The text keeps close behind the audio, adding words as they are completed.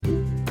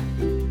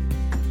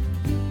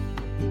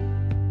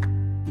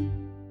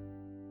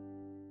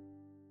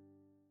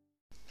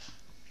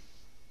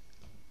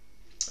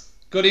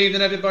Good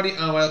evening, everybody,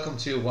 and welcome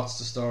to What's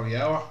the Story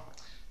Hour.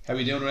 How are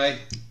you doing, Ray?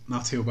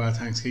 Not too bad,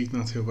 thanks, Keith.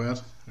 Not too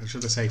bad. Or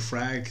should I say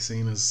frag,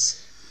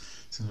 since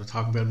we're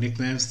talking about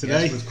nicknames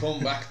today. Yes, we've come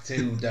back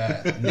to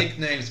the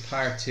nicknames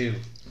part 2,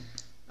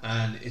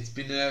 and it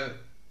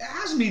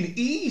hasn't been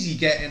easy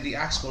getting the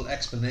actual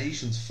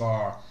explanations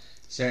for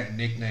certain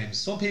nicknames.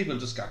 Some people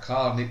just got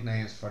called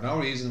nicknames for no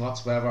reason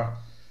whatsoever,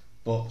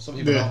 but some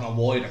people don't know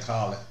why they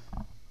call it.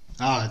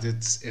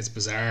 It's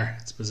bizarre.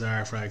 It's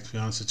bizarre, frag, to be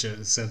honest with you.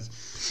 It said,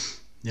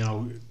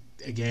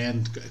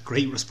 again,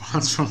 great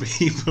response from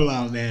people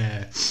on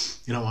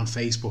on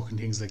Facebook and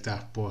things like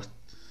that, but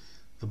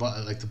the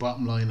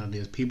bottom line on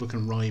this, people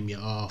can rhyme you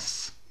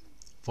off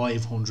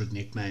 500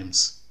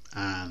 nicknames,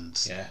 and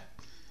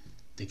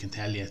they can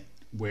tell you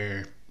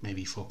where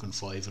maybe fucking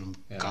 5 of them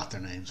got their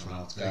names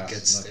from.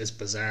 It's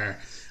bizarre,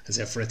 as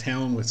if for a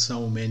town with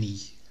so many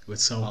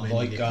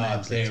my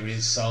God, there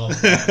is so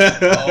many.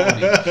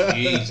 Holy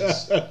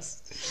Jesus.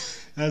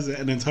 That's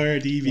an entire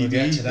DVD. We'll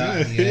get to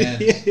that in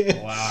the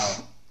end.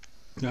 Wow.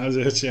 That was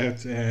it,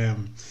 shout.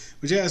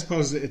 But yeah, I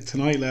suppose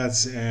tonight,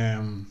 lads,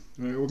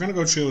 we're going to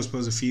go through, I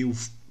suppose, a few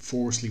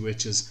forcefully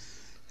witches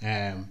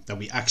that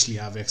we actually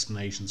have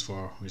explanations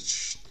for,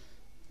 which,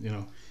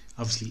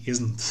 obviously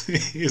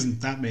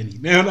isn't that many.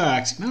 No,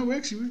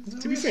 actually,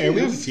 to be fair,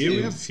 we have a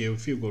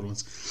few good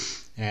ones.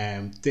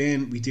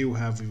 Then we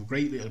have a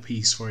great little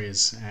piece for you.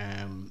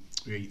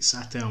 We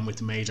sat down with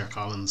the Major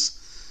Collins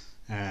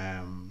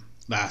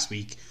last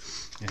week,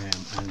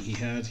 and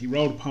he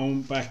wrote a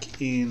poem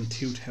back in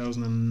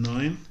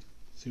 2009,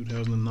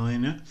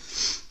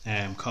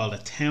 called A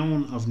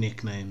Town of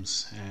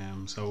Nicknames.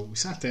 So we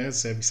sat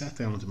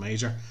down with the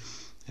Major.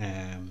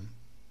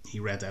 He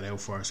read that out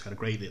for us, had a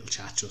great little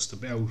chat just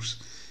about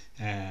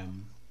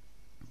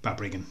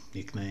Balbriggan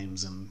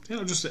nicknames, and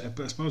just I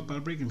suppose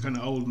Balbriggan, kind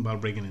of old and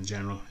Balbriggan in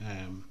general.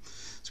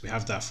 So we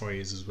have that for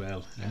you as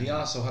well. And he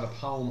also had a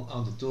poem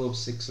on the Dub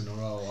 6 in a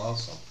row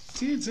also.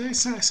 He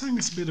sang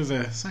us a bit of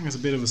a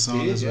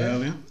song as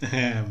well, yeah.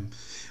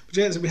 But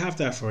yeah, so we have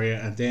that for you,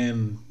 and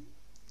then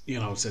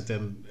so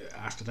then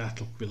after that,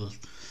 look, we'll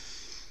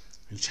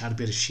chat a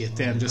bit of shit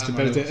then, just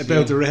about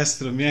the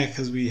rest of them,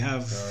 because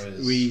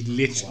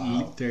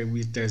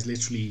there's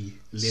literally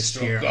a list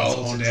here of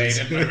hundreds.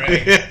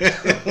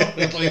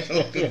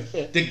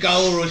 The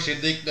goal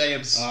rushing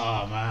nicknames.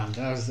 Oh man,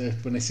 that was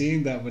it. When I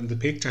seen that, when the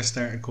pictures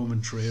started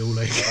coming through,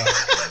 like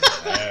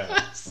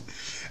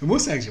I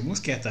must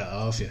get that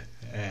off you,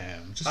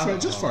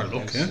 just for a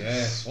look. Yeah,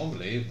 it's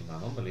unbelievable,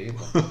 man,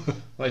 unbelievable.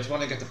 Right, do you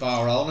want to get the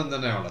bar rolling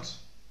then, now, lads?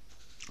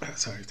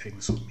 Sorry, taking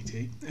a sip of my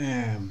tea.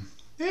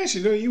 Yeah,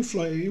 you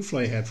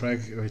fly ahead,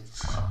 Frank,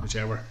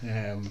 whichever.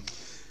 As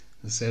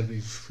I said,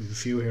 we've a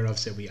few here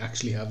obviously we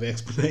actually have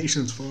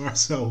explanations for,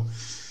 so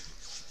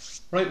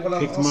right, well,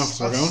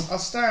 I'll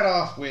start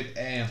off with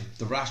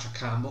the Rasher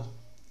Campbell.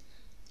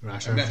 I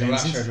met the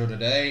Rasher the other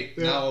day.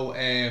 Yeah. Now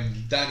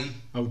Danny.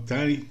 Oh,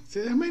 Danny.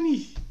 How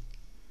many?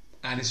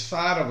 And his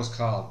father was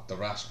called the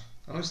Rasher.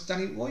 And I said,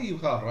 Danny, why are you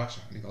called the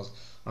Rasher? And he goes,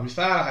 my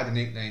father had a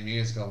nickname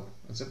years ago.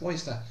 I said, why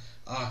is that?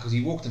 Because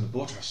he worked in the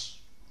butters.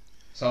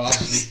 So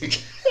obviously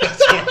that's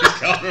why he's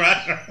called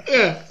Rasher.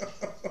 Yeah.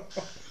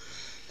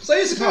 So I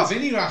used to call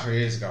Vinny Rasher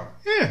years ago.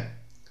 Yeah.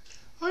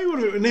 I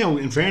would have, now,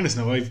 in fairness,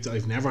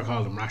 I've never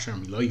called him Rasher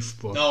in my life,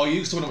 but no, I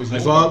used to when I was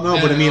I've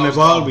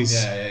always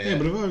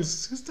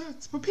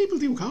but people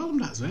do call him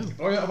that as well.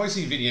 If I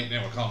see Vinny out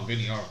now, I call him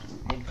Vinny, or I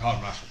wouldn't call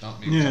him Rasher, not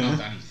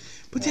Danny.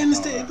 But then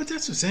but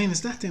that's what I'm saying,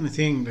 is that then a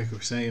thing, like we're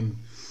saying,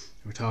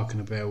 we're talking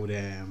about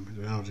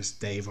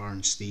just Dave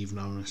Orange, Stephen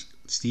Orange.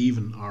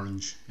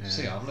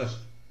 Say Omelette.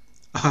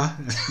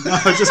 No,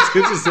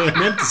 I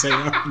meant to say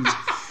Orange.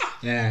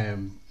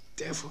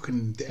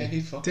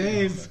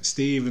 Dave,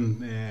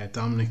 Stephen,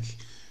 Dominic,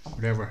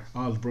 whatever,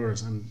 all the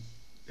brothers, and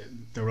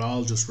they're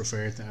all just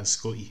referred to as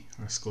Scotty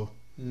or Scott.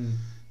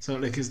 So,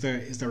 like, is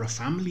there a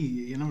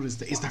family? Is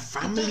there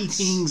family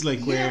things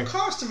like where? Yeah, of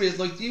course there is.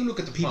 Like, you look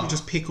at the people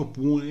just pick up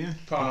one,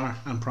 Prana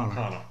and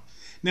Prana.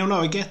 Now, no,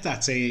 I get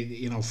that,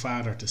 say,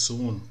 father to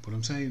son, but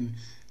I'm saying,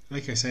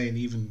 like I say,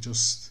 even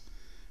just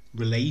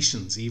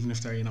relations, even if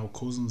they're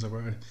cousins or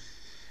brothers.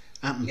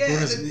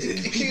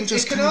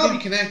 It can all be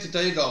connected.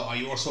 There you go. Oh,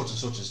 you're such and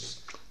such as.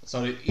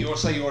 So you're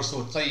say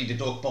the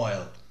Duck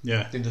Boyle.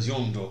 Yeah. Then there's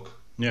Young Duck.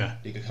 Yeah.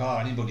 You could call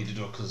anybody the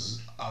Duck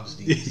because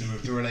obviously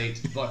they're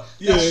related. But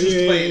that's just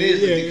the way it is.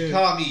 You could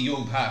call me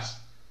Young Pat.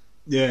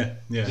 Yeah.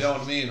 Do you know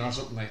what I mean, or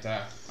something like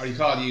that. Or you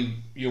call you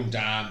Young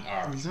Dan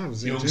or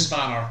Young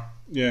Spanner.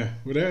 Yeah,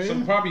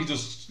 so probably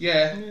just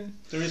there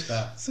is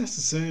that. So that's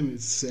the same.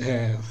 It's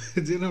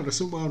there's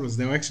some odd ones.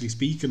 Now, actually,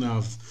 speaking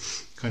of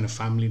kind of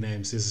family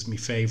names, this is my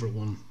favourite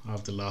one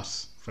of the lot,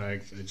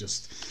 Frag.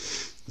 As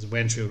I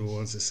went through the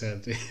ones, I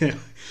said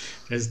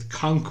there's the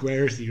Conk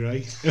Rarity,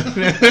 right?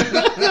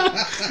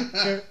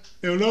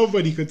 Now,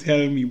 nobody could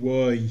tell me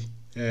why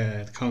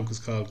the Conk was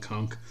called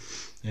Conk.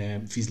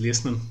 If he's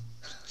listening,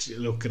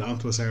 look, get on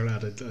to us,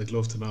 lad. I'd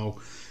love to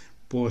know.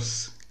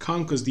 But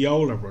Conk was the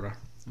older brother,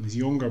 and his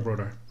younger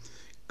brother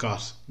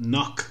got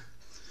Knock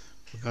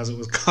because it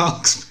was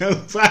Conk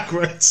spelled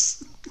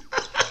backwards.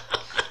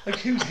 Like,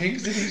 who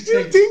thinks of these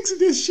Who things? thinks of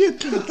this shit?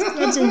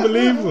 That's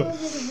unbelievable.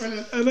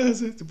 Brilliant. And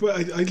that's it. But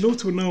I'd love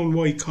to have known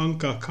why Conk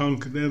got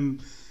Conk and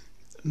then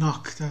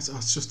Knock. That's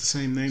just the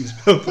same name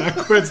spelled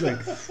backwards.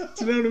 Like, do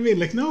you know what I mean?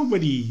 Like,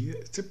 nobody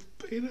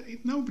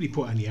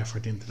put any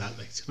effort into that.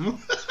 Like, you know.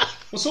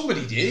 Well,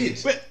 somebody did.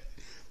 But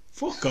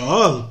fuck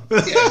all.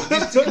 Yeah,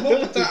 but to come up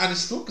with that, and it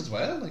stuck as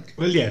well. Like,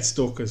 Well, yeah, it's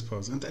stuck, I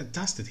suppose, and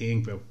that's the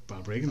thing about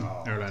Balbriggan,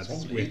 Oh, our it's lads,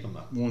 with unbelievable,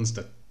 man. ones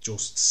that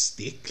just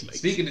stick. Like,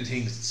 speaking of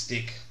things that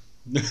stick,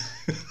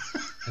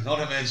 I'm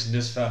going to mention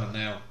this fella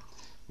now.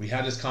 We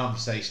had this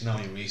conversation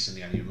only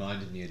recently, and he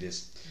reminded me of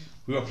this.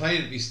 We were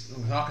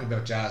talking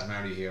about Jazz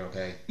Murray here,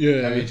 okay?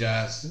 Yeah. Heavy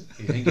Jazz.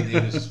 You think you knew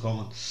this was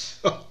coming.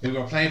 We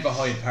were playing for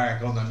Hyde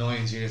Park under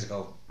 9 years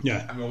ago.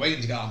 Yeah. And we were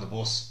waiting to get on the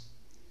bus.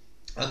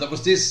 And there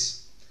was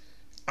this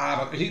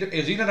ad, it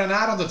was either an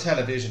ad on the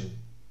television,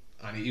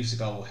 and it used to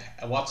go,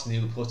 "What's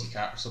new,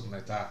 Pussycat," or something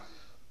like that.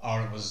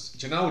 Or it was,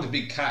 do you know the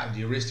big cat and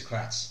the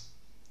Aristocrats?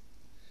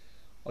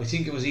 I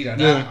think it was either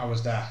that or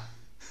was that.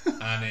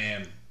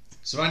 And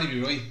so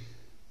anyway, right,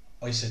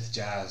 I said to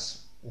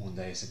Jazz one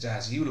day, I said,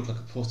 "Jazz, you look like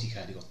a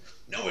pussycat." He goes,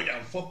 "No, I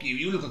don't, fuck you,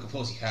 you look like a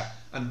pussycat."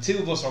 And the two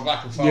of us were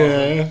back and forth.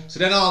 Yeah. So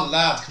then all the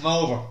lads come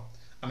over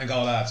and they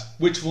go, "Lads,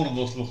 which one of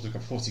us looks like a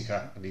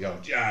pussycat?" And he go,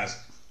 "Jazz."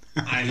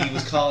 And he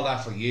was called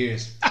that for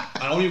years.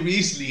 And only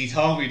recently he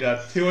told me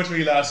that 2 or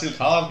 3 lads still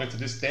call him it to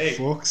this day.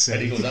 Fuck's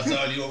And he sake. goes, "That's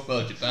all your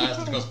fault, you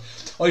bastard." He goes,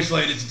 "I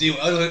tried it to do,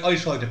 I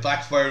tried to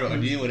backfire it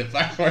on you and it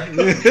backfired on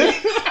me."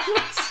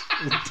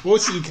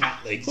 Pussycat,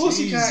 like,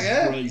 Pussycat, Jesus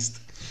yeah. Christ.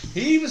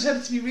 He even said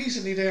it to me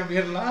recently there and we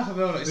had a laugh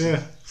about it. I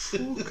said,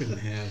 Yeah. Fucking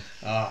hell.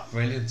 "Ah,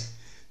 brilliant."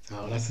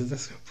 Oh, that's a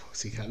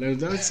pussycat. Now,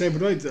 I'd say,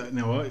 but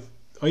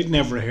I'd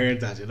never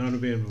heard that, you know what I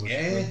mean? But,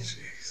 Yeah.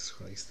 Jesus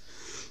Christ.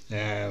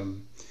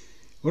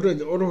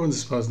 Other ones, I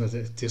suppose,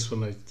 this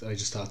one, I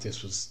just thought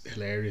this was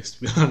hilarious,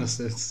 to be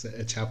honest. It's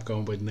a chap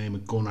going by the name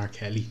of Gunnar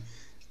Kelly,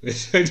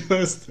 which I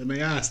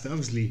obviously asked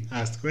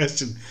the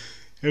question,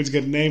 how'd you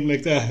get a name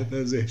like that? That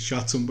was it,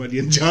 shot somebody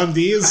in John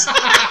Dees.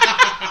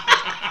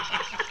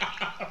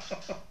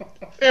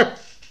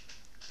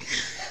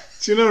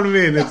 Do you know what I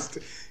mean?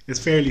 It's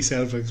fairly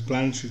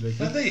self-explanatory. Like,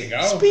 Well, there you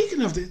go.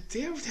 Speaking of, did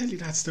they ever tell you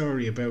that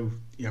story about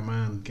your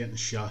man getting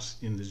shot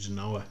in the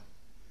Genoa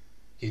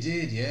He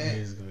did, yeah.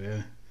 years ago?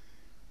 Yeah,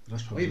 but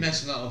that's We probably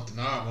mentioned that up the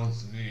north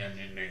once and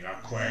then they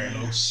got queer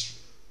looks.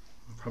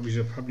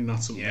 probably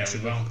not something. Yeah, I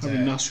should we won't, probably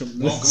not something.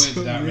 won't go into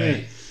that, yeah.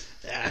 Ray.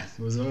 Yeah,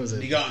 it was always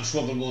He got in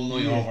trouble one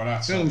night over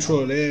that. Got in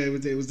trouble. Yeah,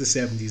 it was the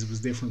 70s. It was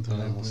different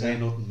time. We'll say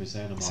nothing, we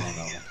say no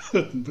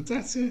more. But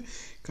that's it.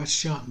 Got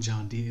shot in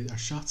John Dees, or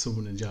shot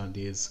someone in John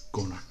Dees.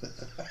 Gunner.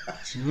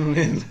 Do you know what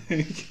I mean?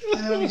 Like,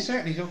 Well, he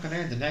certainly fucking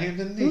earned the name,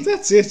 didn't he? well,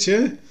 that's it,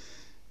 yeah.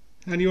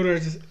 Any other?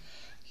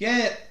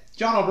 Yeah,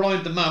 John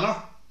O'Brien, the manor.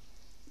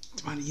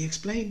 Man, you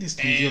explained this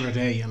to me the other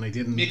day, and I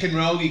didn't. Mick and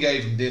Rogie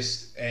gave him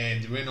this,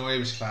 and they were in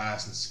Irish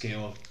class in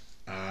school,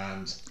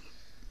 and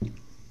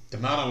the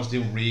manor was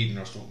doing reading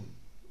or something.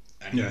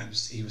 And Yeah.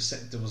 he was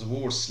there was a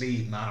word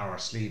sleeve manor or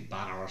sleeve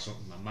banner or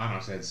something, and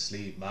manor said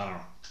sleeve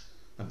manor.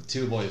 And the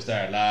two boys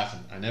started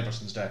laughing, and ever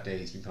since that day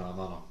he's been called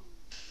manor.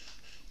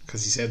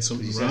 Because he said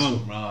something He wrong. said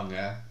something wrong,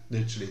 yeah,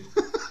 literally.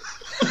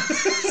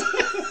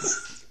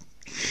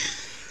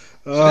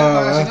 You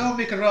know,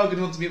 Mick and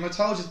Rogan wanted to be. I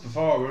told you this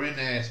before. We were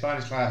in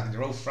Spanish class and they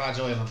wrote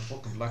fragile on the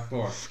fucking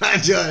blackboard.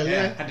 Fragile,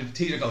 yeah. And the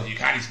teacher goes, "You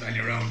can't spell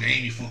your own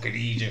name, you fucking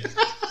idiot."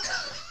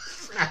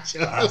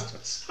 Fragile.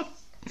 Bastards.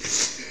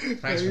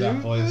 Thanks for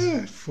that, boys.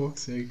 Ah,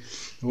 fuck's sake.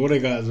 What I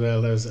got as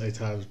well, I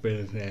thought it was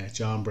brilliant.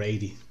 John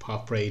Brady,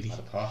 Pop Brady. What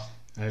a pot.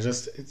 I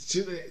just,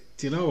 do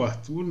you know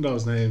what? One of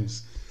those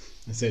names,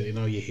 I said, you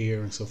know, you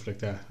hear and stuff like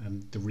that,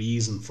 and the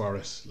reason for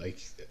it, like,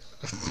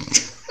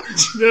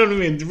 do you know what I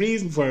mean? The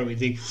reason for it, we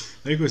think,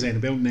 like we were saying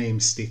about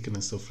names sticking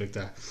and stuff like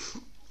that.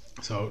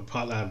 So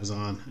Pot Lad was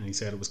on, and he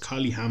said it was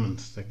Collie Hammond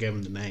that gave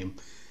him the name,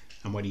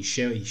 and what he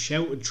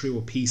shouted through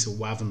a piece of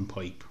wavin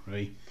pipe,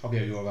 right? Probably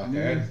how you were back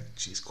there.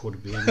 Jeez, could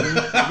have been.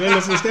 Yeah. Well,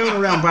 if it was down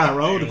around Bar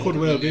Road, it could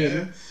well be.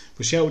 Yeah.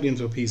 But shouted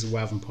into a piece of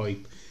wavin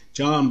pipe.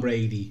 John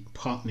Brady,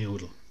 pot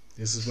noodle.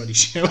 This is what he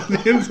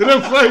shouted into the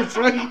pipe,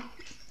 right?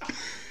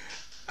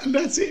 And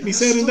that's it. And he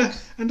said,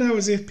 and that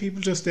was it. People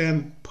just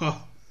then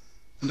pot,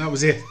 and that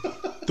was it.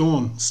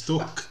 Done,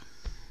 stuck.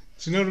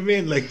 Do you know what I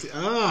mean? Like,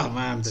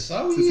 man,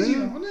 So easy,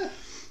 wasn't it?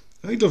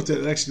 I'd love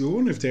to actually. I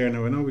wonder if there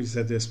now. I know we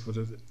said this, but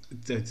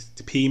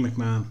the P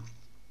McMahon,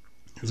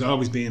 who's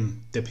always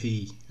been the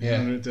P.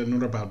 Yeah.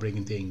 Another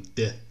Balbriggan thing.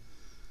 There's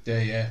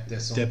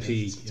something. The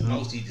P, It's, you know?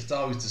 it's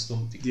always the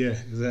something. Yeah,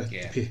 exactly.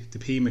 Yeah. The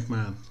P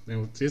McMahon.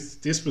 Now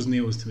this was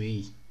news to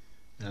me,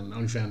 and I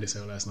only found this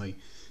out last night.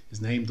 His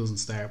name doesn't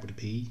start with a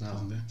P, No.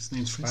 doesn't it? His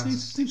name's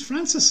Francis.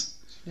 Francis.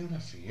 Been doing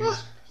that for years.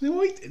 What?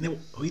 No, I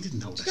didn't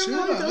know that. Don't Sure,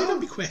 know that, I no. don't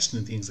be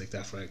questioning things like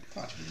that, right?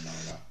 Thought you didn't know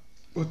that.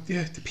 But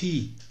yeah, the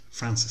P,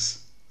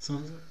 Francis.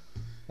 So,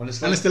 Well, it's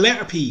and like, it's the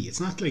letter P. It's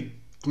not like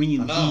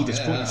green I know, P that's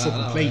yeah, put in a I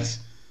fucking know, plate. yeah.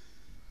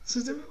 So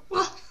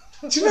what?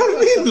 Do you know what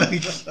I mean?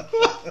 Like,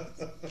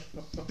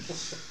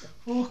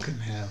 fucking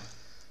hell.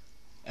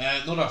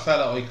 another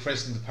fella I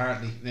christened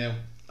apparently now,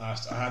 I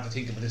had to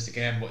think about this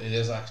again, but it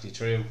is actually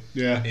true.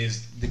 Yeah.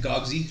 Is the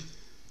Gogsy.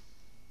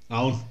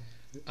 Owen.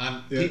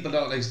 And people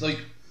don't like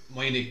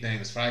my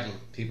nickname is Fraggle.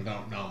 People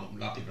don't know. A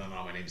lot of people don't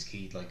know my name is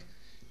Keith. Like,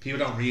 people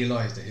don't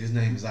realise that his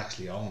name is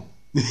actually Owen.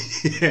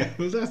 Yeah,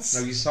 well, that's.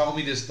 Now, you saw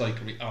me this like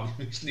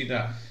recently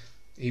that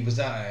he was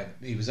at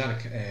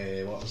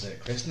a what was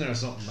it, christening or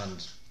something, and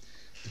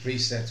the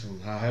priest said to him,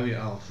 "How are you,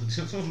 Owen?"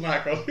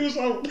 Marco, who's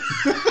Owen?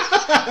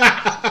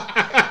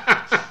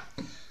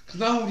 Because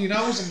nobody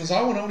knows him as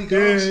Owen, only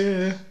Gogs.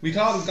 Yeah. We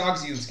called him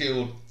Gogsy in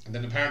school, and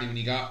then apparently when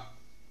he got,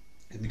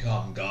 we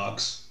called him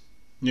Gogs.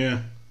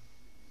 Yeah.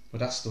 But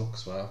that stuck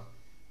as well.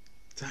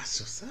 That's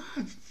just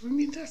that. I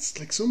mean, that's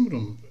like some of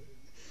them.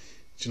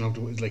 Do you know,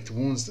 like the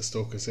ones that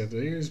stuck? I said,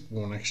 here's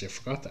one actually. I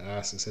forgot to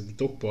ask. I said the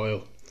Duck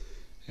Boyle.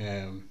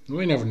 I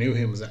never knew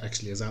him as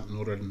actually as anything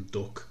other than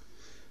Duck.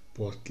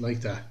 But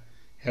like that,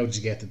 how did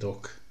you get the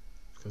duck?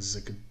 Because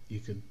you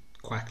could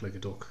quack like a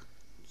duck.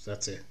 So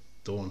that's it.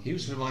 Done. He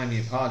was reminding me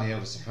of Paulie out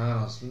of The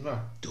Sopranos, wasn't there?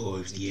 Oh,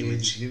 it was the He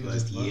image. did. It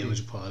was the image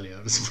of Paulie out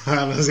of The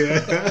Sopranos. Yeah.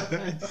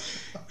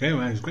 Great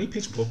man. He was a great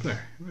pitch and puck player. I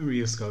remember he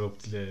used to go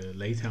up to the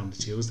Laytown the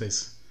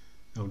Tuesdays.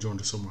 During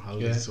the summer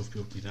holidays and stuff,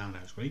 people would be down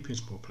there. He was a great pitch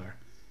and puck player.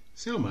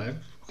 So man,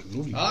 fucking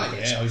lovely. Ah,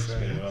 yeah, I used to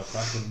get a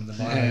crack with him in the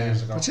mile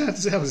years ago. But yeah,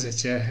 that was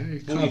it, yeah.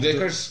 Buddy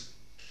Vickers.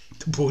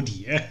 The Buddy,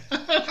 yeah. I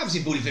haven't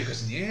seen Buddy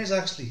Vickers in years,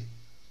 actually.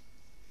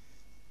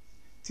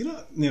 Do you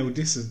know, now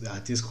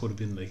this could have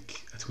been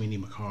like a Twinny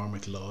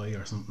McCormick lie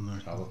or something.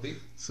 Probably.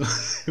 So,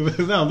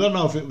 no, I don't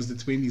know if it was the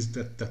Twinnies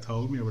that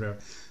told me or whatever.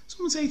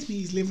 Someone said to me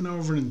he's living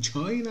over in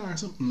China or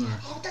something.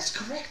 Oh, that's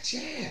correct,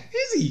 yeah.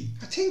 Is he?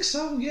 I think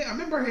so, yeah. I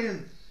remember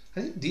hearing,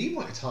 I think Dean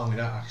might have told me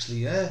that, actually,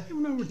 yeah.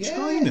 Living over in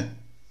China.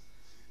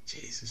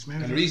 Jesus,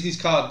 man. And the reason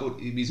he's called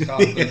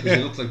because he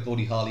looked like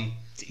Buddy Holly.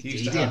 He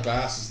used to have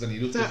glasses, then he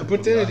looked like But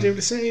Buddy Holly. they were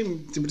the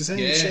same. They were the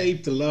same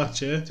shaped a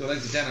lot, yeah. So like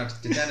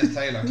the Dennis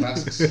Taylor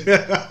classics.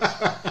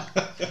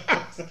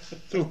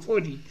 So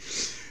funny.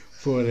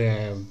 But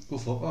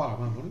good footballer,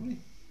 man, wouldn't he?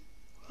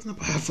 Wasn't a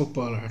bad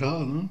footballer at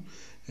all, no.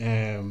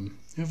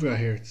 Have we got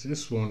here?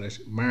 This one is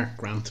Mark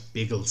Grant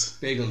Biggles.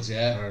 Biggles,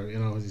 yeah. Or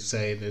as you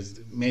say, there's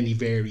many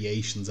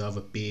variations of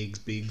it.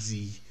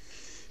 Bigsy,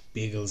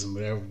 Biggles, and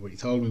whatever. But he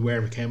told me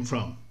where it came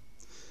from.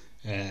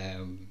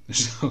 He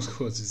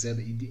said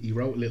he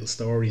wrote a little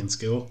story in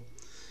school,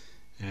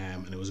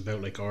 and it was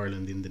about like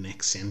Ireland in the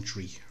next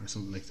century or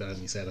something like that. And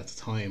he said at the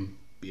time,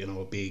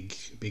 a big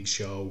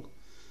show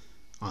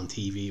on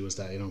TV was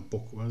that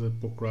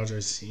Buck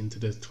Rogers into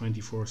the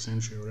 24th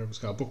century or whatever it's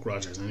called, Buck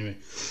Rogers anyway.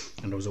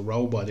 And there was a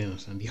robot in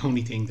it, and the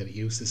only thing that he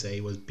used to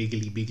say was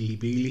 "biggly, biggly,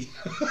 biggly."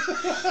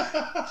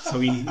 So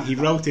he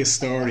wrote this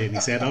story, and he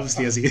said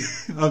obviously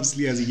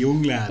as a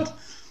young lad.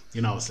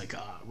 It's like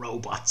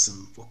robots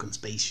and fucking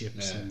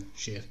spaceships and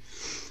shit.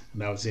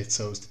 And that was it.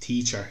 So as the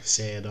teacher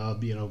said,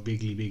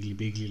 "Biggly, biggly,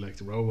 biggly," like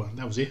the robot. And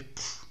that was it.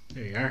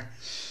 There you are.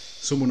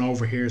 Someone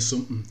overhears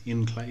something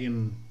in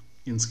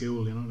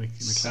school, like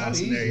in a class.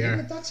 So and there you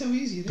are. That's how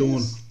easy it Done.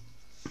 is.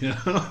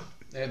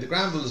 The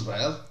Granville as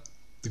well.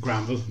 The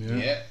Granville, yeah.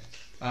 Yeah.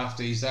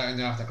 After he's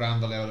starting after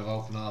Granville out of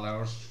open all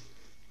hours.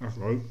 That's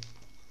right.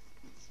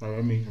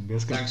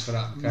 Thanks for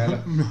that,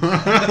 Michaela.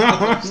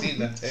 I've seen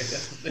that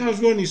too. That was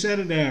good. He said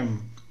it.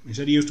 He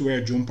said he used to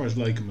wear jumpers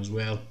like him as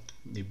well.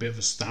 He had a bit of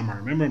a stammer. I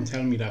remember him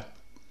telling me that.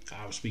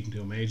 I was speaking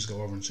to him ages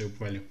ago over in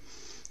Super Value.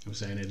 I was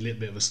saying he had a little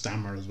bit of a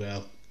stammer as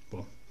well,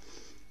 but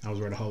that was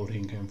where the whole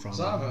thing came from.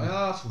 So I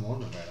often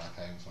wonder where that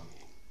came from.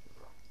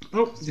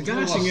 Oh, the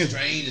gas thing is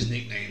strangest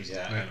nicknames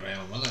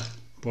around, wasn't it?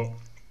 But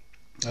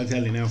I'll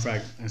tell you now,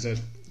 Frag. I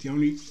said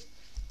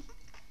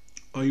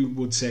I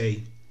would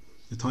say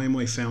the time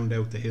I found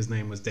out that his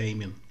name was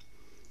Damien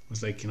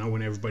was like,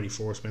 when everybody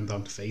first went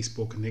onto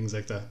Facebook and things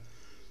like that,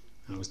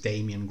 and it was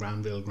Damien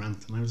Granville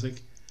Grant, and I was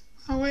like,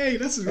 oh wait,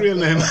 that's his real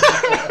name.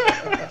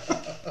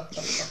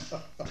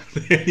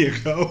 There you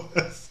go.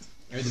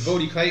 The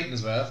Bodie Creighton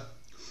as well.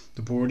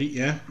 The Bordy,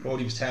 yeah.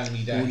 Bordy was telling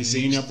me that Bordy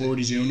Senior,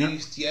 Bordy Junior.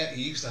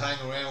 He used to hang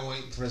around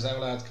waiting for his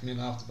old lad to come in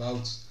off the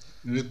boats.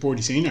 Is it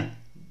Bordy Senior?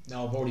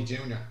 No, Bordy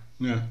Junior.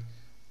 Yeah.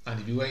 And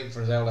he'd be waiting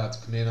for his old lad to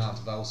come in off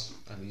the boats,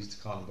 and he used to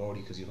call him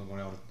Bordy because he hung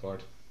around with the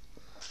bird.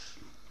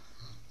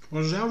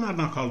 Was his old lad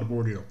not called the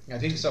Bordy though? I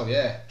think so,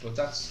 yeah. But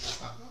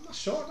I'm not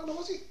sure. I don't know,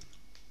 was he?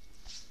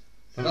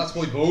 And that's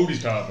why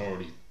Bodie's called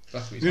Bordy.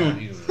 That's what he's called.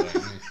 He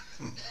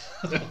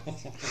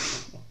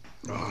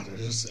Oh,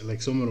 there's just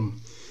like some of them.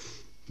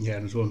 Yeah,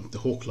 there's one, the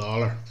Huck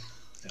Lawler.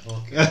 The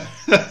Huck, yeah.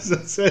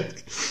 That's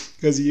it.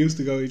 Because he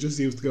just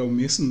used to go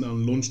missing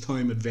on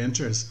lunchtime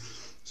adventures.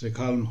 So they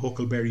call him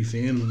Huckleberry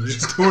Finn, and he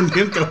just turned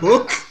into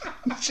Hook.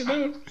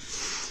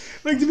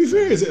 Like, to be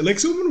fair, is it like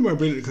some of them are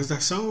brilliant because they're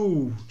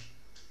so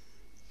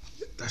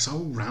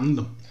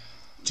random.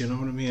 Do you know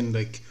what I mean?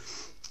 Like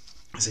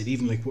I said,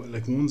 even like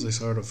ones I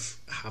sort of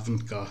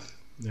haven't got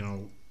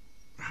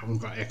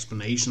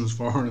explanations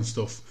for and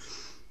stuff.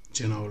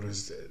 Do you know,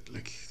 there's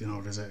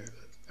a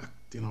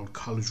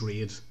college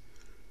raid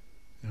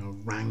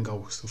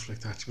Rango, stuff like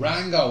that.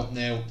 Rango,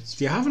 now.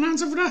 Do you have an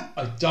answer for that?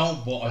 I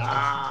don't,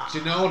 but do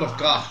you know what I've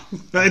got?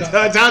 I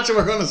thought you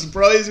were going to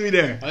surprise me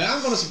there. I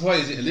am going to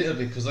surprise you a little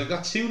bit because I've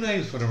got 2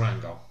 names for the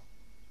Rango.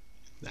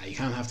 Nah, you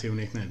can't have 2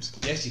 nicknames.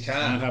 Yes, you can.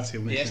 You can't have 2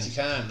 nicknames. Yes, you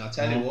can. I'll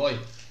tell you why.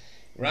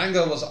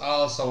 Rango was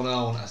also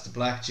known as the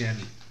Black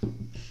Jemmy.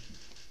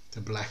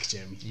 The Black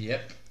Jemmy.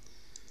 Yep.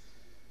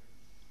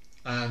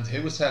 And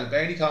who was telling?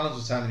 Bernie Collins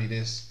was telling me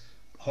this.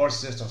 Her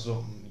sister or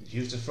something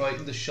used to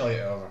frighten the shite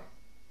out of her.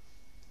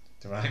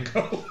 The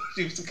Rango.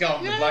 She used to call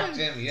him the Black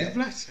Jemmy. Yeah.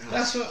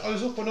 That's what I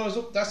was up when I was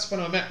up. That's when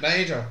I met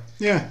Major.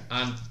 Yeah.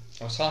 And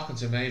I was talking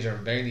to Major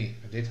and Bernie,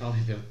 and they told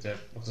me about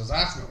because I was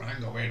asking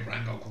Rango where did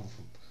Rango come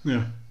from.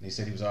 Yeah. And he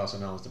said he was also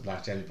known as the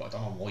Black Jelly, but I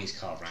don't know why he's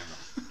called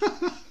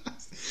Rango.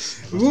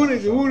 We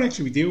won't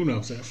actually be doing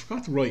that. So I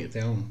forgot to write it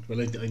down. Well,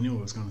 I knew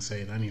I was going to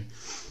say it anyway.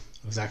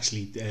 It was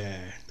actually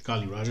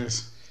Golly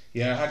Rogers.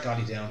 Yeah, I had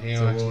Golly down here.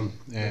 So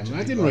actually.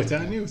 I didn't write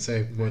that. I knew it would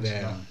say, but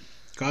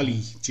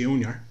Golly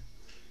Junior.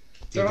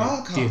 They're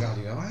all called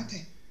Golly, though, aren't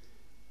they?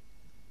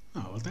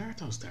 Oh well,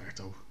 Darto's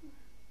Darto.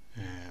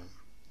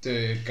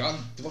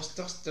 What's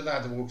the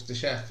lad that works, the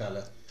chef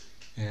fella?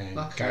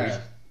 Not Gary.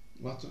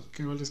 What?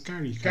 Well, there's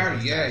Gary. Gary,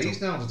 yeah, Darto.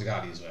 he's known as the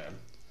Golly as well.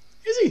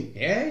 Is he?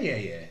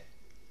 Yeah.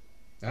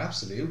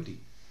 Absolutely.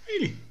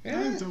 Really?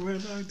 Yeah.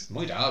 Well,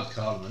 My dad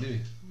called him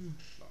anyway.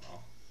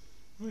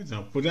 I don't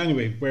know. But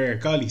anyway, where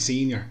Golly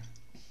Senior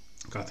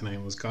got the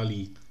name was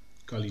Golly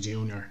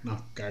Junior,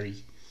 not Gary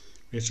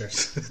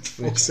Richards.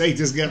 Fuck's sake,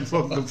 this is getting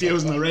fucking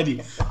confusing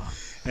already.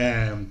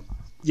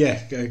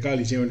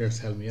 Golly Junior was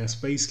telling me, yes,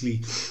 basically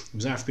he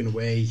was after being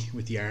away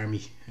with the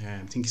army.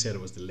 I think he said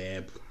it was the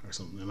Leb or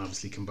something, and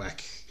obviously come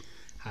back,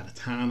 had a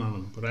tan on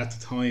him. But at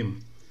the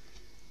time,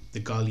 the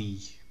Golly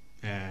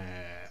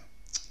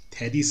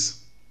Teddies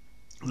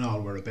and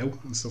all were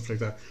about and stuff like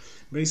that.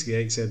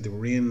 Basically, he said they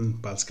were in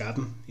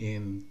Balscadden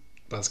Inn,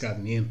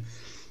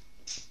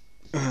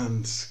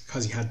 and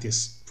because he had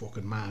this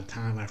fucking mad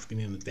tan after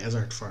being in the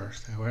desert for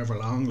however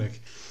long,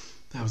 like,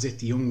 that was it.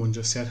 The young one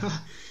just said,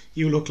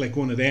 you look like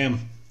one of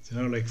them,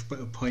 like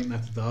pointing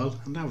at the doll,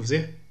 and that was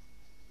it.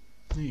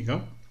 There you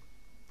go.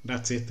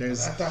 That's it.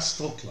 There's that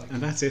stuck, like,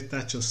 and that's it.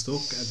 That just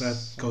stuck. That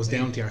goes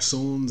down to our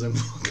sons and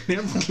fucking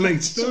everything.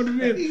 Like, you know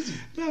what I mean?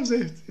 That was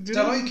it.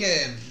 They're like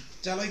a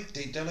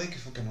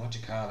fucking, what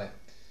you call it?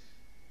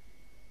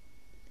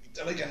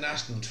 They're like a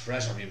national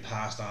treasure being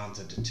passed on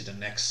to the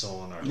next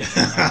son or the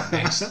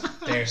next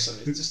there. So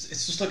it's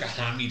just like a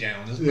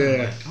hand-me-down, isn't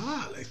it?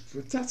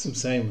 But that's what I'm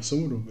saying with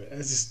some of them.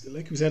 It's just,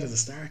 like we said at the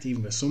start,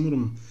 even with some of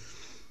them,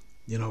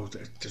 they're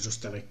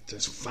just like,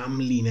 there's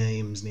family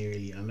names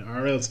nearly,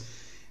 or else,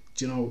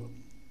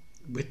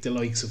 with the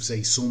likes of,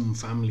 say, some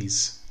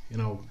families,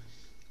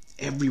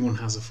 everyone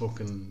has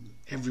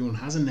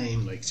a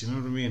name, like, do you know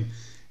what I mean?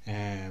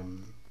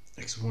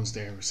 Like once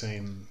they were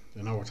saying,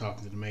 we're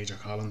talking to the Major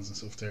Collins and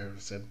stuff there,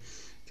 said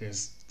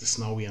there's the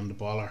Snowy and the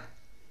Baller.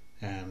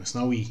 The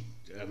Snowy,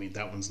 I mean,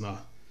 that one's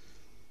not,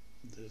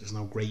 there's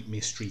no great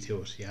mystery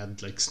to it. He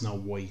had like snow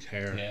white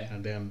hair,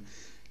 and then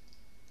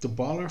the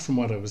Baller, from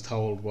what I was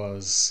told, he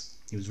was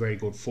a very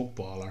good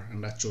footballer,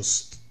 and that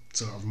just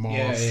sort of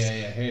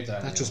morphed. I heard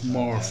that. That just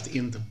morphed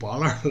into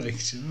Baller, like,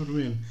 do you know what I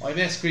mean? I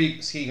met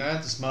Ski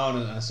Grant this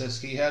morning and I said,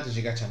 Ski, how did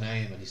you get your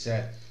name? And he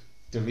said,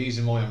 the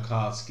reason why I'm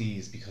called Ski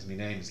is because my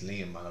name is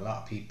Liam, and a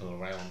lot of people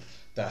around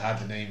that had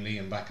the name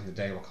Liam back in the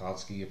day were called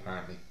Ski,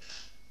 apparently.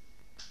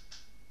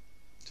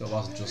 So it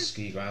wasn't just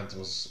Ski Grant, it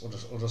was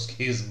other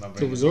skis.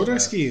 There was other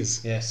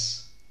skis?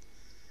 Yes.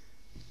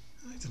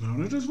 I don't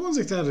know, there's ones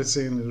like that I've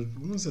seen,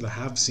 ones that I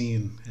have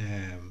seen.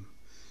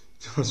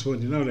 There's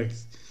one, like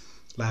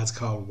lads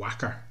called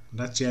Whacker.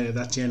 That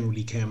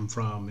generally came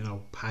from,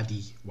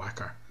 Paddy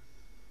Whacker.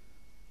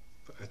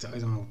 I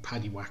don't know,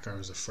 Paddy Whacker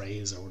is a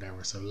phrase or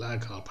whatever. So a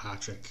lad called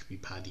Patrick be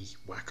Paddy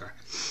Whacker.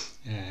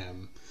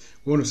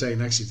 One was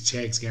saying actually the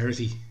Chegs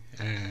Garrity.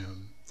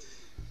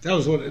 That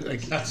was what,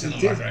 like, that's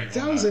another great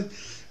one. Was it.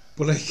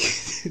 But like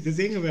the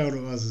thing about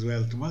it was as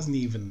well, there wasn't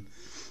even,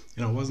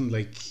 it wasn't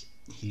like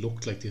he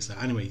looked like this.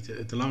 Anyway,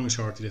 the long and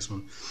short of this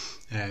one,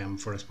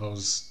 for I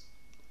suppose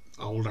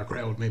older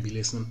crowd maybe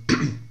listening,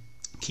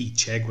 Keith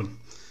Chegwin.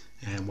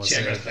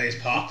 Cheggers plays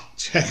pop.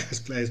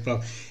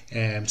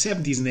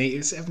 70s and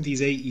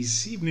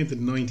 80s, even into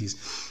the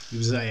 90s. He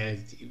was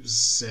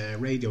a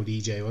radio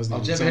DJ, wasn't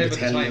he? Did you ever hear about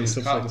the time he was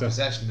caught like with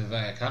possession of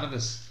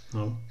cannabis?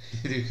 No.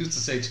 He used to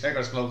say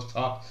Cheggers smokes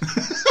pop.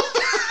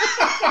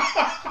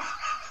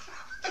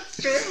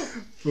 That's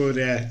true. But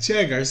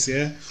Cheggers,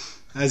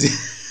 as he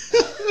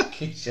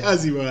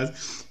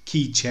was,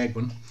 Keith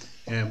Chegwin.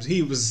 So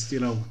he was,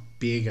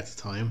 big at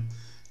the time.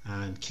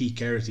 And Keith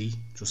Garrity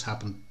just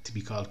happened to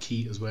be called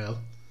Keith as well,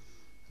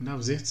 and that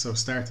was it. So it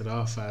started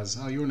off as,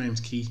 your name's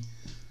Keith,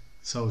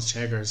 so is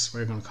Cheggers,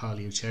 we're going to call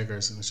you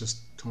Cheggers, and it's just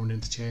turned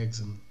into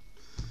Chegs, and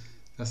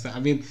that's that. I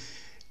mean,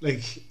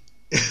 like,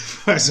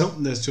 for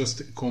something that's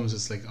just comes,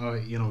 it's like,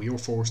 your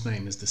first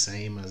name is the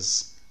same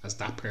as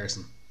that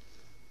person,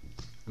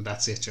 and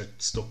that's it. You're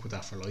stuck with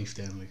that for life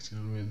then, like, do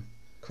you know what I mean?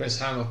 Chris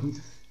Hamill.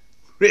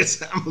 Chris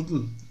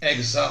Hamilton.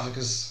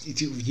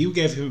 Egosophagus. You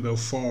gave him about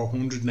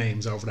 400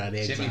 names over that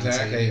egg. Jimmy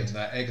Clark gave him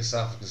that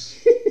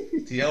Egosophagus.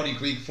 The only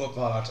Greek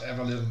footballer to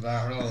ever live in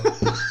Barrow.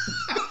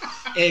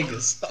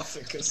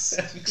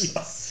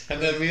 Egosophagus.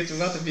 And then we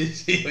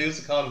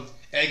used to call him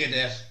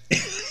Eggadet.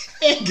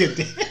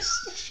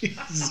 Eggadet.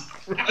 Jesus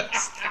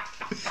Christ.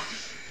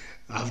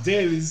 But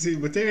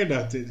they're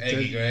not.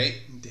 Eggy Gray.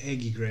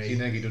 Eggy Gray.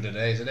 Seen Eggy the other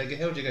day. I said, Eggy,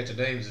 how'd you get your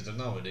name? He said,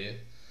 no idea. I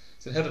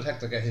said, how did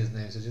Hector get his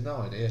name? He said, no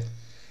idea. I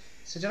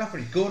said, you're not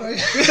very good, are you?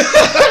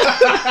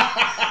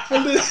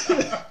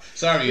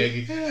 Sorry,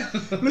 Eggy.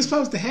 Well, I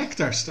suppose the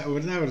Hectors, that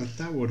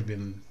would have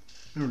been.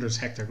 Remember, there's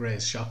Hector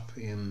Gray's shop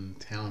in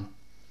town.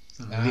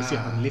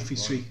 On Liffey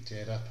Street.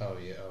 Yeah, that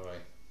probably, yeah,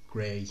 alright.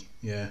 Gray,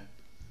 yeah.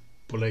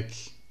 But like,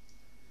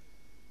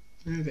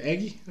 the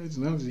Eggy, I don't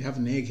know, does he have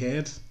an egg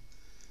head?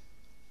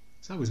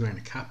 He's always wearing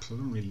a cap, so I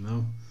don't really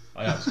know.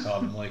 I always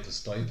call him Michael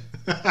Stipe.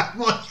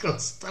 Michael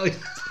Stipe.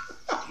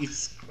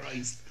 Jesus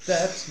Christ.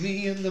 That's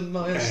me in the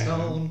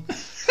milestone.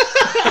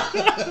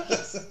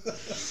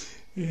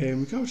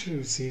 We go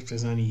to see if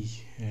there's any.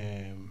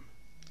 I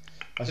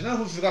don't know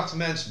who we forgot to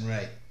mention,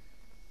 Ray.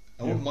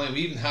 I wouldn't mind.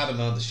 We even had him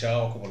on the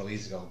show a couple of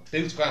weeks ago.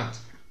 Boots Grant.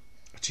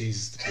 Oh,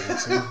 Jesus, the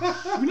Boots.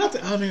 We're not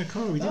adding a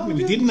call. We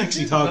didn't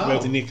actually talk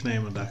about the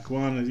nickname on that. Go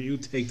on, you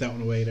take that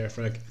one away there,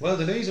 Frank. Well,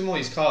 the reason why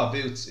he's called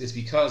Boots is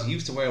because he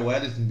used to wear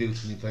Wellington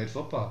boots when he played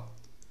football.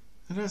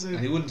 And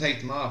he wouldn't take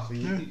them off.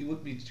 He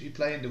wouldn't be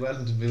playing the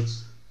Wellington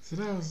boots. So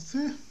that was.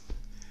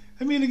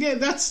 I mean, again,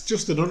 that's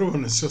just another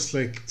one. It's just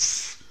like.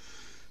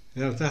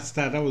 That's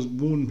that. That was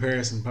one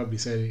person probably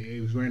said he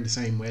was wearing the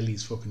same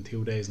wellies fucking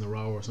 2 days in a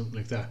row or something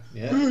like that.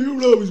 Yeah. Oh,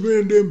 you're always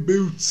wearing them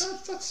boots.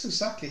 That's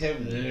exactly how.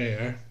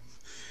 Yeah.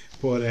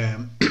 But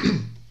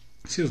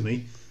excuse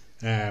me.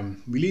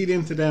 We lead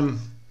into them.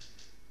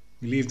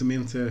 We leave them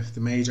into the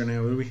major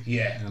now, will we?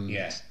 Yeah.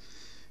 Yeah.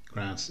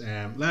 Grant.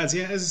 Lads,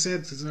 yeah, as I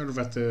said, sort of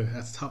at the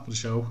top of the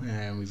show,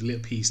 we've a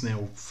little piece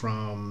now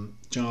from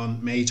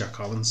John Major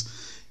Collins.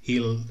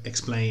 He'll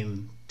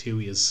explain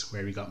to you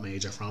where he got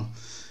Major from.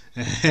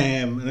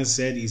 And as I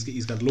said,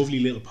 he's got a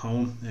lovely little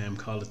poem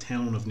called "The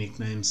Town of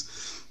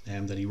Nicknames"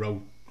 that he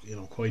wrote,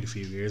 quite a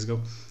few years ago.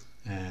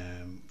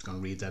 Going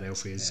to read that out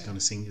for you. He's going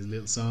to sing his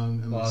little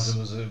song. And it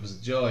was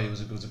a joy. It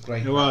was a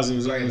great. It was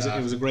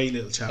a great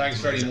little chat.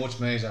 Thanks very much,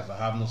 Major, for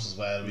having us as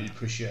well. Really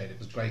appreciate it. It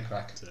was great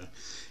crack.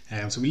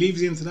 So we leave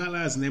you into that,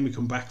 lads, and then we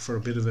come back for a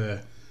bit of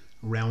a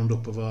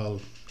roundup of all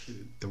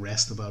the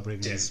rest of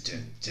Balbriggan's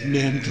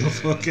mental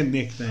fucking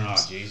nicknames. Oh,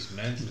 jeez,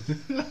 mental.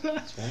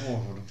 That's one more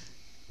for them.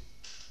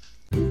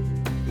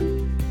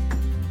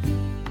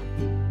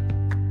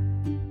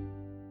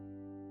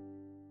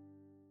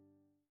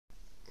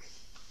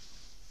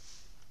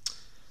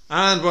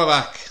 And we're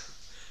back,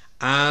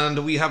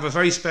 and we have a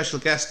very special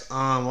guest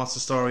on What's the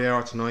Story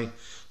Hour tonight.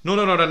 None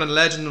other than the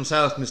legend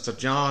himself, Mr.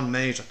 John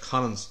Major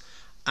Collins,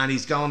 and he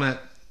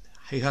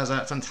has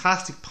a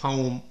fantastic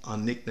poem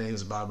on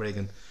nicknames of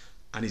Balbriggan,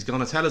 and he's going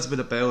to tell us a bit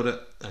about it,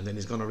 and then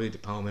he's going to read the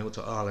poem out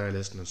to all our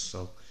listeners.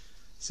 So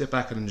sit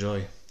back and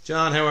enjoy.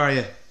 John, how are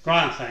you?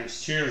 Grand,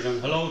 thanks. Cheers,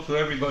 and hello to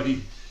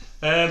everybody.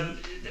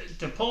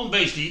 The poem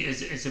basically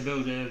is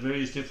about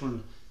various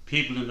different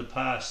people in the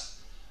past,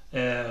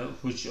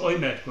 which I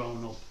met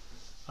growing up.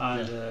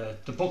 And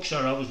the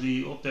bookshop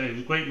obviously up there, he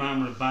was a great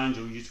man with a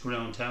banjo. He used to go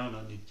around town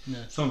and he'd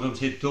sometimes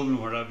hit Dublin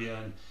or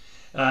whatever,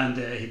 and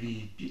he'd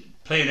be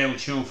playing out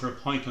tune for a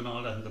pint and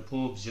all that in the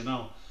pubs, And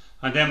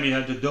then we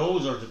had the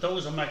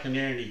Dozer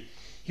McInerney.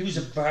 He was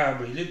a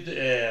barber. He lived.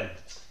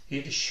 He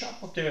had a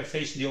shop up there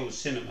facing the old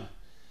cinema.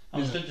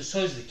 And it was like the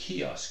size of the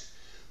kiosk.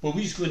 But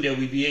we used to go in there,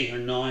 we'd be 8 or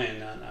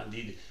 9, and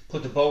he'd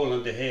put the bowl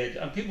on the head.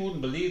 And people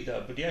wouldn't believe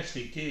that, but he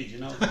actually did,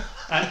 and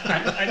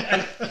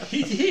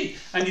he did.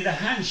 And he had the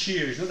hand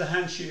shears, the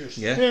hand shears.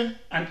 Yeah.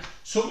 And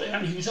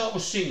he was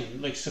always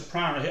singing, like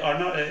soprano, or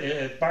not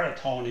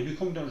baritone. He'd be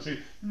coming down the street,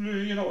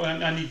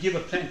 and he'd give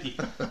it plenty.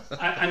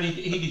 and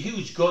he'd a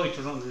huge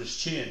goiter under his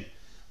chin.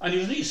 And he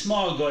was a really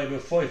small guy,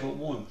 about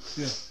 5'1".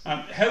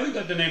 Yeah. How he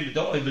got the name,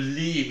 I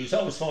believe, he was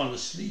always falling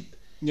asleep.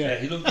 Yeah.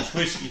 He loved his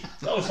whiskey. He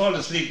was always falling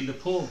asleep in the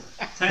pub.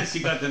 Hence he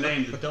got the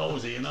name the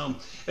Dozy,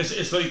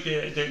 It's like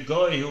the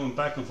guy who went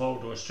back and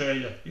forward to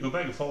Australia. He went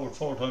back and forward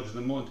 4 times in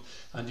a month,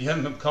 and you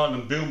ended up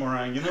calling him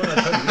Boomerang. You know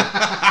that?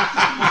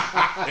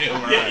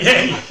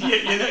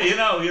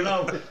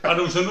 And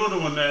there was another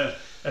one, a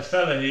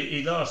fella,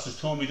 he lost his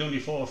thumb, he'd only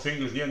 4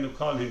 fingers, and he ended up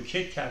calling him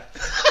Kit Kat.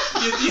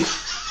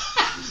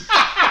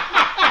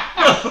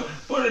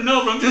 But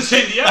I'm just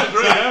saying,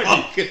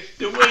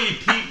 the way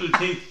people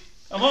think.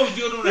 I'm always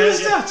the other one. Who's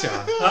that,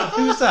 John?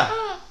 Who's that?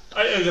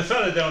 It was a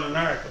fella down in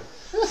Arkle.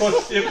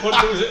 But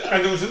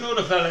there was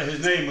another fella, his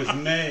name was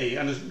May,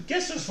 and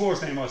guess his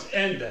first name was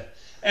Enda.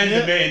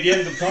 Enda May, and they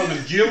ended up calling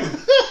him June.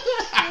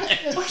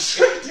 I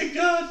swear to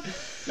God.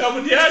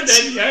 No, but how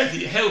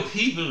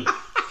people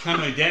can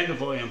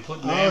identify and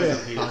put names yeah.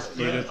 on people.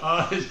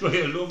 It's great.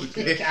 I love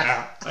it.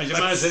 As your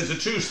man says,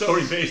 it's a true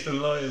story based on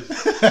lies.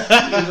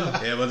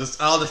 Yeah, but it's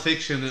all the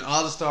fiction and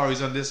all the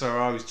stories on this are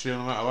always true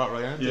no matter what,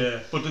 right? Aren't they? Yeah,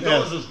 but the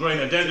doors was great.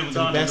 And then it was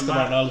on to Best the of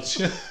our man. knowledge.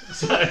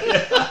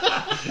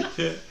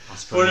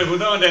 But it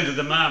went on then to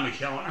the Ma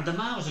McKeown, and the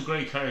Ma was a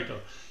great character.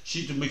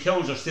 The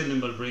McKeowns are still in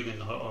Balbriggan,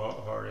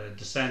 her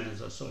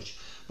descendants as such.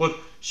 But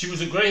she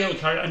was a great old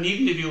character, and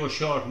even if you were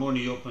short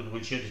money up and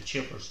when she had the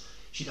chippers,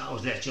 she'd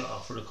always let you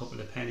off for a couple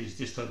of pennies,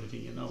 this type of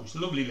thing, you know. She's a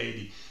lovely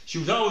lady. She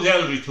was always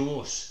elderly to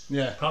us.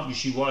 Yeah. Probably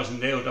she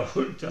wasn't now that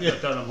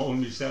I'm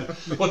holding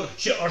myself. But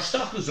her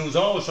stockings was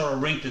always sort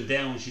of wrinkled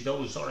down. She'd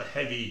always sort of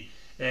heavy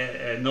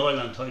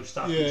nylon type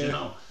stockings, you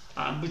know.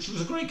 But she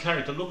was a great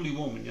character, lovely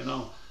woman, you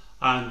know.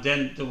 And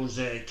then there was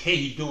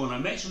Kay Dunn. I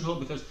mentioned her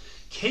because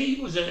Kay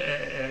was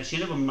she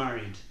never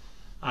married,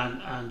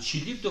 and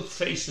she lived up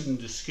facing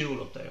the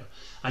school up there,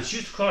 and she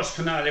used to cross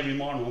the canal every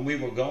morning when we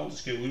were going to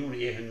school. We were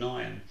only 8 and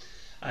 9,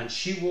 and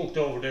she walked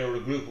over there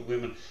with a group of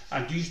women,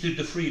 and they used to do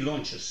the free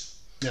lunches,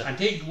 and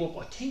they'd go up.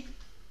 I think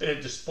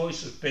the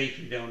Spicer's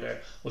Bakery down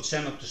there would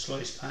send up the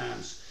sliced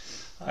pans,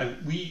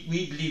 and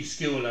we'd leave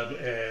school at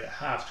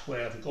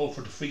 12:30 and go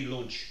for the free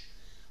lunch.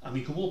 And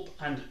we go up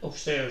and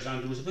upstairs,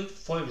 and there was about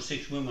 5 or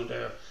 6 women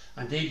there,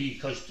 and they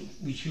because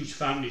we huge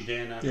families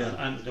then,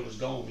 and there was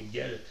going, we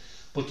get it.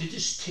 But they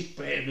just thick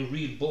bread with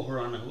real butter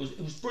on it.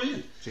 It was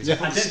brilliant. Jeez, and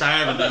then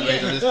starving that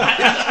later.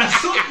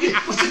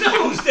 But you know,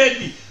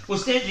 it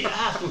was deadly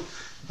after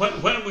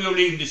when we were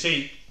leaving to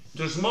say,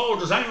 there's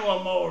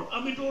anyone more?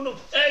 And we run up,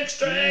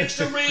 extra,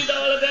 read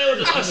all about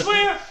it. I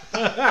swear.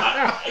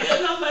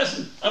 You're not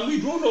messing. And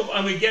we run up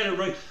and we get it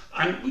right.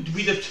 And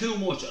we'd have too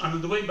much. And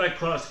on the way back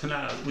across the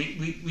canal,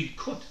 we'd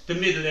cut the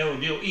middle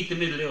out, eat the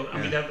middle out,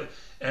 and we'd have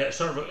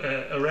sort of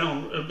a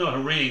round, not a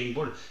ring,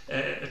 but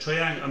a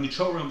triangle, and we'd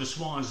throw around the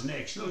swans'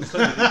 necks. You know, the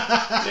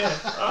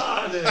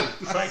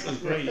crack was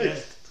great. Yeah.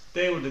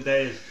 They were the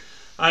days.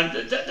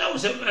 And that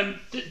was it. And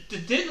the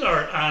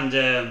Diddler and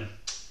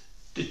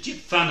the Jip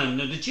Fannin.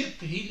 Now the Jip,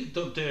 he lived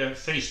up there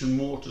facing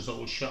Morta's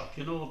old shop.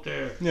 You know, up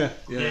there.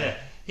 Yeah.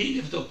 He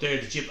lived up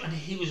there, the Jip, and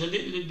he was a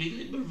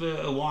little bit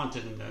of a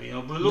wanted him now, you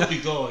know, but a lovely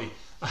guy,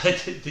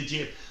 the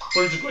Jip.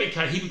 But it's a great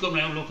car. He would come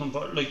around looking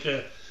for, like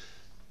the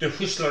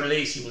Whistler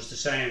Lacey was the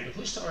same. The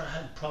Whistler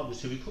had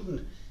problems too. He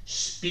couldn't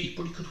speak,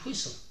 but he could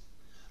whistle.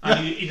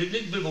 And he'd a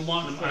little bit of a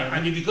want,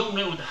 and he'd be going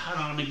around with the hat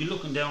on, and he'd be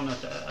looking down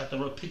at the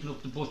road, picking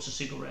up the butts of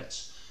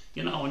cigarettes,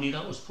 you know, and he'd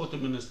always put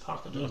them in his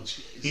pocket.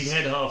 He'd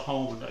head off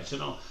home and that, you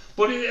know.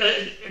 But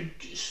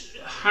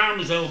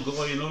harmless old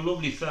guy, you know,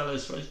 lovely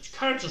fellas,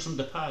 characters from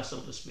the past,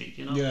 so to speak,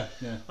 you know. Yeah.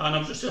 And I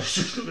was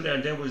just looking there,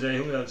 and there was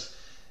who else?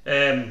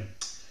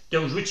 There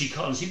was Richie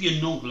Collins. He'd be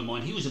an uncle of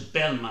mine. He was a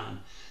bellman.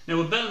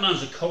 Now, a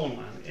bellman's a coal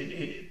man.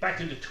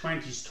 Back in the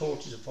 20s,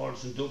 30s, and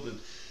 40s in Dublin,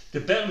 the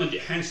bellman,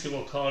 hence they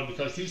were called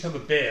because they used to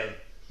have a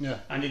bell,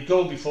 and they'd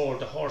go before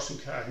the horse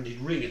and cart, and they'd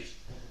ring it.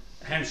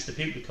 Hence, the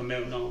people come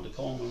out now, the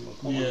coalmen were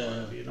coming,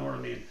 you know what I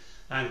mean?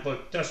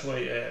 But that's why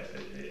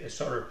it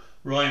sort of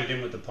rhymed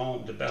in with the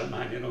poem, the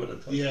bellman, you know,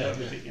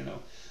 everything, you know.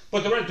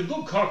 But the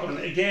good Corcoran,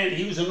 again,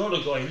 he was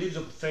another guy. He lives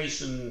up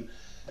facing,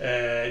 you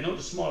know,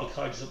 the small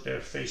cottages up there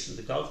facing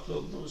the golf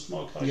club, you know, the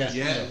small cottages.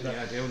 Yeah,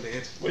 down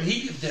there. Well,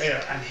 he lived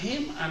there, and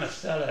him and a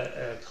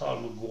fella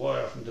called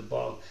Maguire from the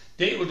bog,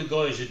 they were the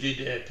guys who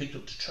did picked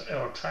up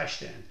the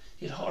trash then.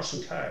 He had horse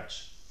and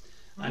carts.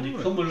 And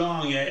he'd come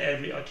along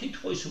I think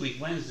twice a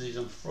week, Wednesdays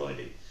and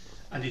Friday,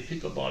 and he'd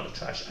pick up all the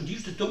trash, and he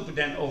used to dump it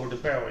then over the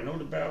barrow. You know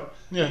the barrow?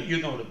 Yeah.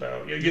 You know the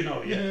barrow. You know,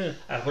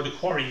 where the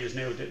quarry is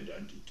now.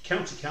 The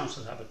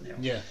council have it now.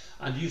 Yeah.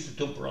 And he used to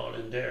dump it all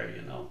in there,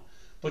 you know.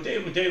 But they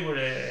were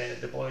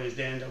the boys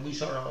then that we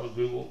sort of all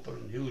grew up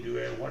and who they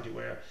were and what they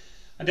were.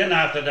 And then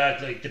after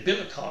that, like the Bill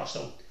of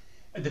Costo,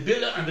 the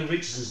Bill and the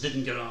Richardsons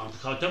didn't get on.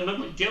 Because,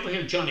 do you ever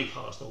hear Johnny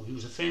Costo? He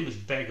was a famous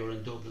beggar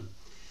in Dublin.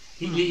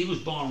 He was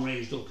born and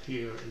raised up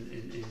here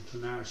in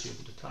Clonarty up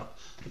at the top,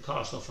 the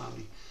Costo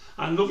family.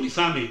 And lovely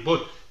family,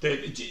 but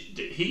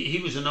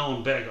he was a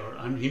known beggar,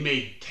 and he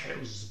made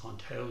thousands upon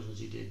thousands,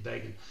 he did,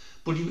 begging.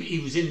 But he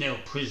was in now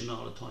prison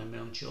all the time,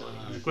 Mountjoy.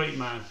 He was a great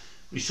man,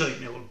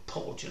 reciting now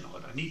poetry and all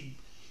that. And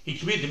he'd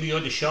come in to me, I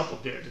had a shop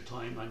up there at the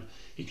time, and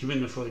he'd come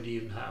in on Friday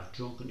evening half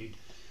drunk, and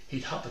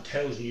he'd hop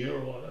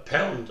 €1,000, a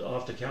pound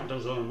off the counter, that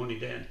was all our money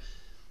then.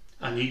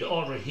 And he'd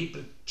order a heap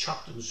of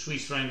chocolate and sweet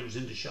stranglers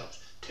in the shops.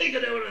 Take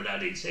it out of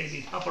that, he'd say,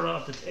 he'd hop her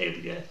off the table,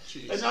 yeah.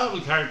 That's how the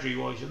character he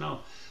was, you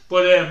know.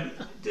 But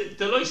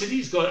the likes of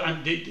these guys,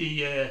 and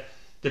the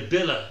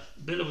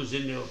Billa was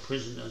in there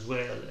prison as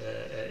well,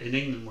 in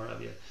England,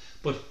 wherever.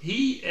 But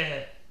he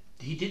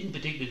didn't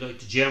particularly like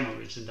the Gemma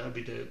Richardson, that'd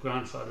be the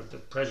grandfather of the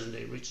present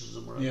day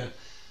Richardson, wherever. Yeah.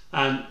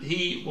 And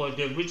the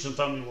Richardson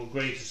family were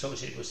great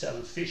associated with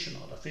selling fish and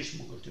all that,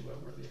 fishmongers too,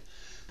 wherever.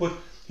 But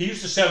he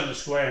used to sell in the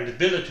square, and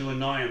the Billa to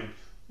annoy him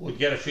would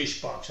get a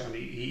fish box, and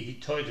he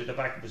tied it to the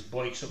back of his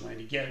bike somewhere,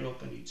 and he'd get it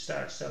up and he'd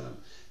start selling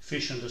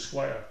fish in the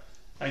square.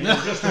 And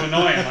just to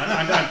annoy him,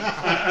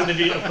 and there'd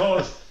be, of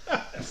course,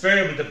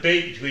 verbal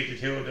debate between the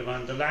two of them,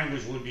 and the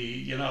language would be,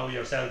 you know,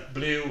 yourself,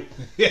 blue.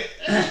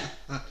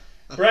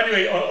 But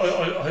anyway,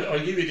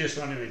 I'll give you this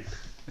one anyway.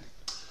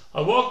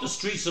 I walk the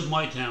streets of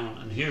my town,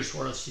 and here's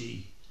what I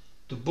see.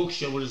 The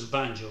buckshow with his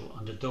banjo,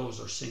 and the does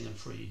are singing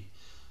free.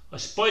 I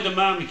spied a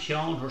mammy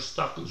Keown, her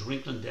stockings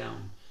wrinkling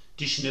down,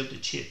 dishing out the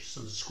chips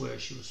on the square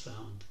she was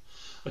found.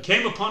 I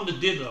came upon the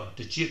diddler,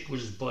 the jip with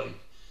his bike,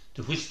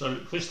 the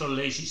whistler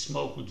lazy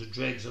smoking the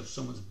dregs of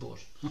someone's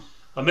butt.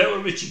 I met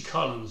with Richie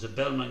Collins, a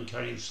bellman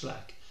carrying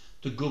slack,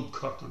 the gub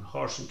Corcoran,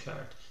 horse and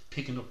cart,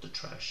 picking up the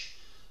trash.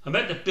 I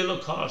met the Bill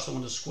O'Carson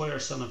on the square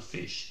selling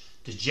fish,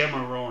 the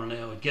gemmer roaring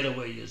out, get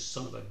away you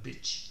son of a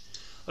bitch.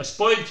 I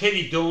spied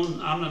Katie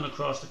Dunn ambling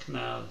across the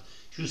canal.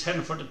 She was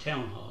heading for the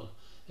town hall,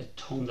 a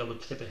tongue that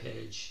would clip a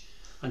hedge.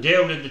 And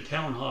there in the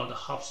town hall, the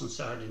hops on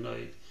Saturday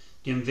night,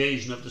 the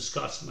invasion of the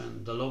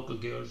Scotsmen, the local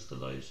girls'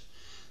 delight.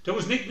 There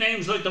was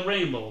nicknames like the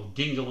Rainbow,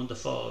 Dingo and the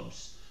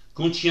Fobs,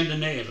 Gunchy and the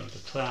Nailer, the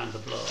Clan, the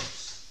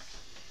Blobs.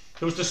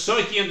 There was the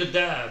Psyche and the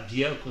Dab,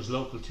 the Elk was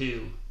local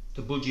too,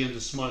 the Budgie and the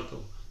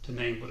Smiko, to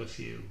name but a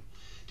few.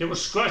 There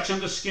was Scratch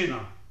and the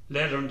Skinner,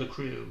 Leather and the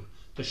Crew,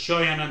 the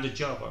Cheyenne and the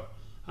Jobber,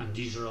 and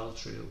these are all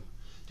true.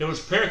 There was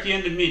Perky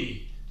and the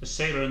Minnie, the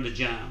Sailor and the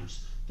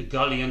Jams, the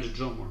Golly and the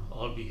Drummer,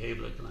 all behave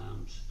like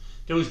lambs.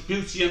 There was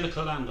Bootsy and the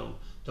Calando,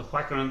 the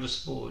Whacker and the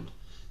Spud,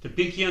 the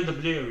Binky and the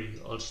Bleary,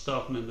 all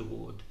stalking in the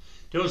wood.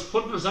 There was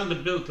Puddlers and the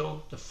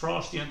Bilko, the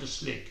Frosty and the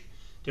Slick.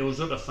 There was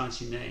other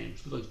fancy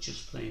names, like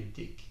just plain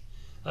Dick.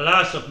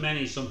 Alas, of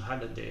many some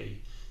had a day,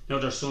 now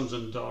their sons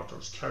and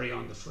daughters carry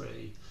on the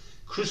fray.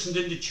 Christened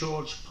in the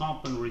church,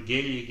 pomp and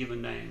regalia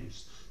given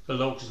names, the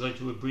locals like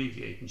to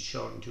abbreviate and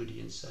shorten to the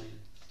insane.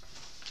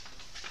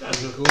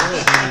 That's good. Well,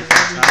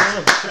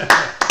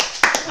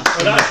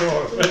 that's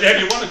all. Well, if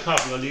you want a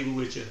copy, I'll leave it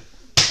with you.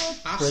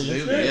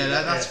 Absolutely, yeah,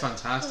 that's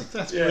fantastic.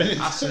 That's brilliant.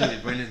 Absolutely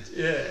brilliant.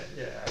 Yeah,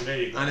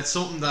 there you go. And it's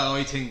something that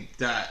I think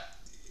that,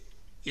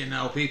 you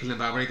know, people in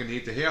Balbriggan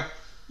need to hear.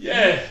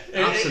 Yeah,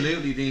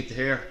 absolutely need to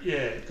hear.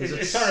 Yeah,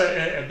 it's sort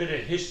of a bit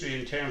of history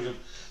in terms of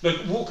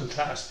like working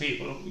class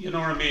people. You know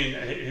what I mean?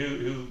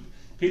 Who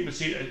people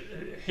see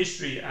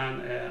history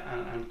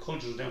and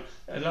culture down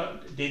a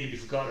lot they need to be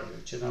forgotten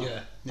about. You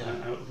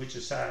know, which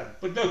is sad.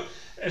 But look,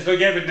 it's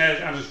like everything else,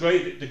 and it's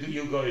great that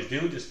you guys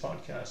doing this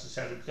podcast,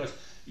 etc. Because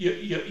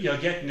you're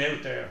getting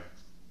out there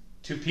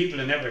to people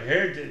who never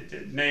heard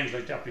the names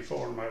like that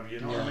before, maybe, you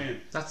know what I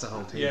mean? That's the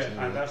whole thing. Yeah,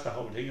 and that's the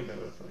whole thing about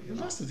it. You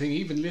know? That's the thing.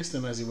 Even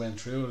listening as he went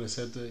through it, I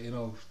said that, you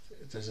know,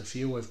 there's a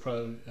few I've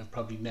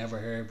probably never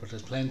heard, but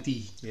there's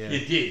plenty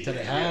that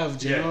I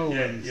have. You know,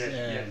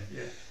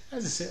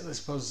 as I said, I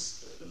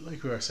suppose,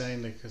 like we were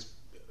saying, like, cause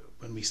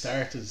when we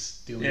started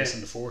doing this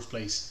in the first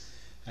place,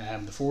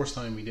 the first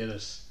time we did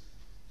it,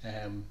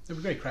 there was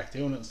a great crack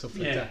doing it and stuff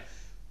like that,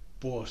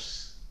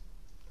 but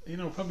you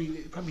know, probably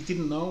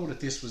didn't know that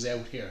this was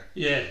out here.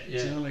 You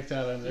know, like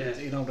that, and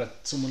you know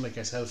that someone like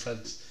yourself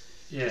had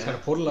to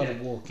put a lot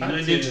of work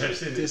into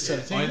this sort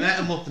of thing. I met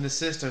him up in his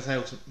sister's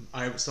house,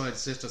 outside his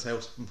sister's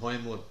house in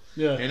Pinewood.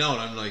 Yeah, you know,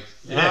 and I'm like,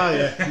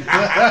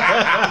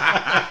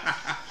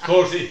 Of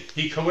course,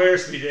 he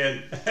coerced me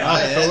then.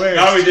 Coerced.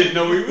 No, he didn't.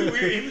 No,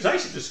 he was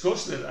actually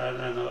discussing it,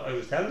 and I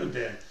was telling him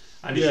then,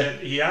 and he said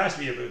he asked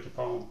me about the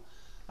poem,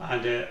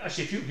 and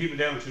actually a few people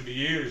down through the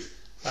years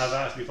have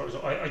asked me for it.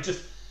 So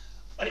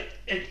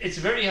it's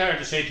very hard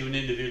to say to an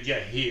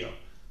individual, here,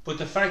 but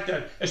the fact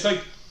that it's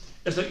like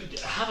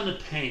having a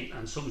paint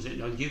and someone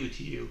saying, I'll give it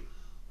to you.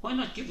 Why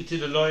not give it to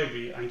the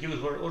library and give it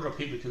where other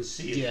people can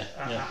see it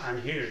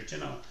and hear it, you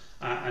know,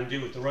 and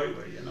do it the right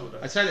way, you know.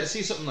 That. I tell you,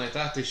 see something like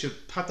that, they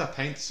should put that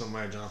paint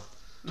somewhere, John.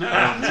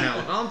 Around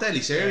town. I'm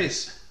deadly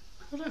serious.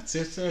 Well, that's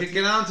it.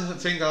 Get on to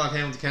Fingal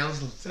County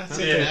Council. That's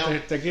it. Our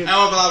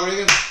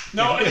Balbriggan.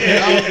 No,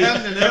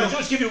 I'll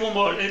just give you one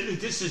more.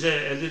 This is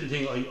a little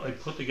thing I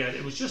put together.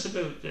 It was just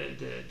about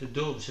the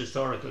Dubs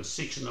historical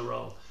 6 in a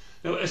row.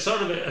 Now it's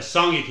sort of a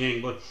songy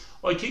thing, but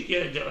I think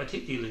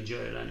you'll enjoy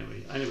it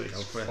anyway.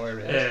 Go for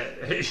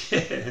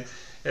it.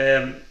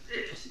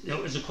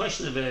 It's a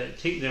question of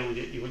thinking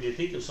when you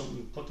think of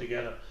something put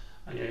together,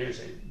 and you're here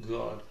saying,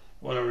 God.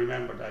 Well, I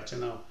remember that, you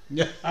know.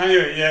 Yeah.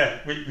 Anyway,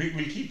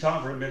 we'll keep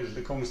talking for a minute if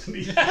it comes to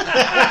me.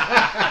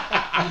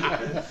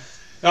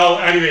 No,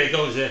 anyway, it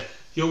goes,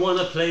 you want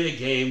to play a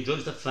game,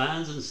 judge the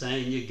fans and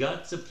saying you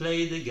got to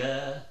play the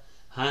guy,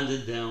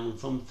 handed down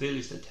from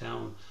village to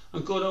town,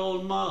 and good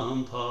old ma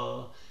and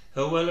pa.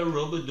 Oh, well, a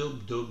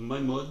rub-a-dub-dub, my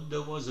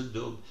mother was a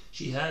dub,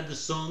 she had the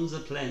sons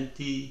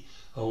aplenty,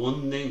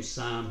 one named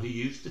Sam who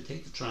used to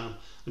take the tram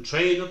and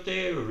train up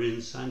there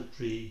in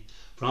Santry.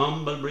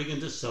 From Balbriggan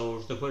to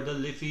Swords, where the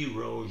Liffey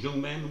rose,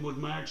 young men would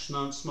march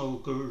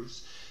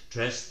non-smokers,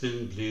 dressed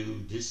in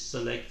blue, this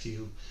select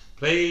few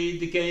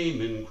played the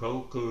game in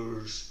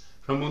croakers.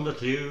 From under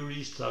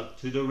Cleary's clock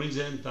to the Rings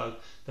End dock,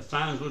 the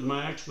fans would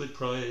march with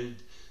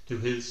pride to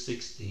Hill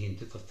 16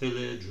 to fulfill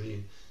a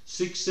dream,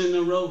 6 in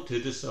a row to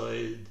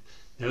decide.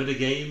 Now the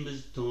game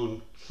is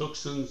done,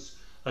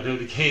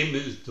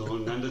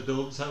 and the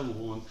Dubs have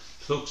won.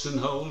 Cluxon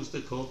holds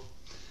the cup,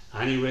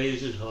 and he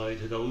raised it high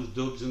to those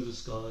Dubs in the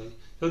sky.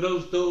 How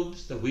those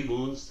dubs that we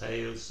once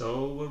hailed,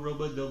 so a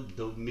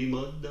rub-a-dub-dub, me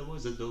mother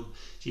was a dub.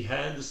 She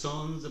had the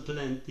sons of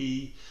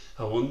plenty.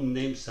 Her one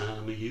named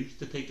Sam, who used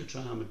to take the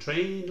tram and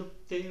train up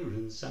there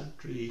in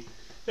Santry.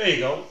 There you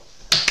go.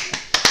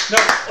 No,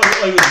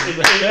 if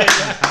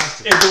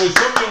there was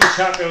some young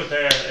chap out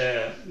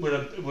there with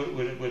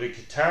a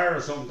guitar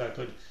or something that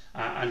could,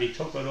 and he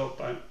took it up,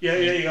 and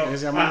there you go,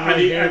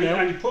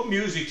 and he put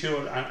music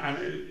to it,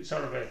 and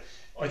sort of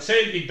I'd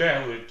say it'd be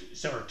better with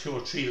sort of 2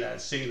 or 3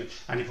 lads singing it,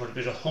 and he put a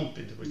bit of hump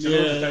into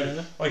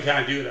it. I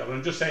can't do that, but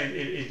I'm just saying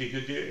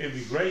it'd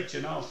be great,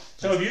 you know.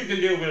 So if you can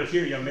do it with a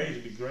few of your mates,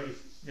 it'd be great.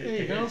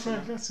 There you go,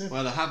 Frank. That's it.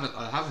 Well, I have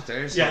it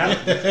there. So. Yeah,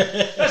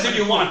 that's if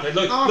you want it.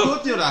 Look, I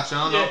could do that,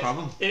 Sean. No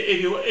problem.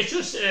 It's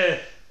just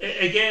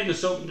again, there's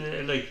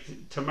something like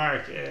to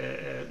Mark.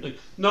 Like,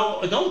 no,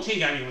 I don't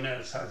think anyone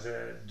else has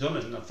done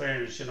it. In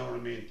fairness, you know what I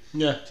mean.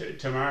 Yeah.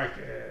 To Mark,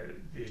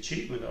 the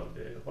achievement of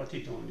what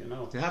he done, you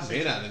know. You haven't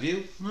made that, have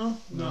you? No.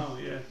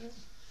 Yeah.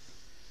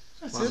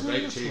 That's a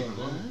great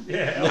achievement.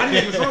 Yeah.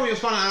 Anyway, before we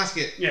just want to ask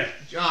you, yeah,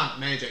 John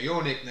Major,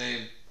 your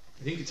nickname.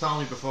 I think you told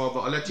me before,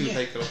 but I'll let you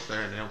take it up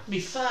there now. My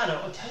father,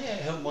 I'll tell you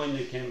how mine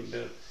came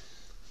about.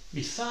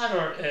 My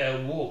father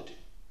worked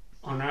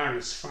on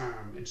Arnott's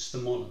farm in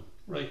Stamullen,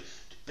 right?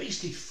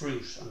 Basically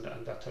fruit and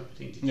that type of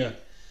thing. Yeah.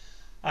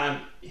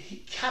 And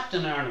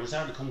Captain Arnott was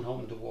after coming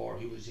home in the war.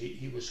 He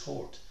was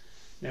hurt.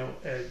 Now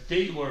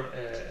they lived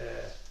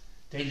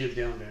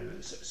down there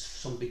in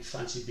some big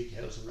fancy big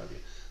house and whatever.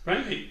 But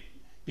anyway,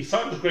 my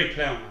father was a great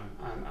ploughman,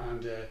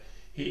 and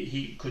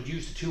he could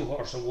use the 2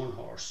 horse or 1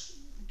 horse.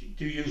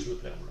 Do using the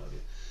plough,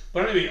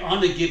 but anyway,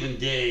 on a given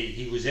day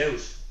he was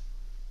out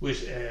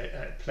with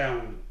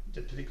ploughing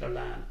the particular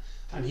land,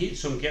 and he had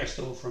some guests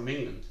over from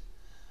England,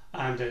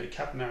 and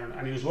Captain Aaron,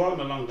 and he was walking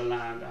along the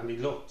land, and he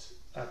looked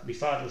at my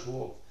father's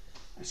work,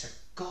 and said,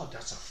 "God,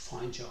 that's a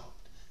fine job.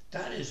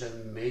 That is a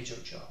major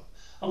job."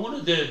 And one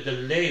of the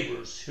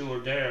labourers who were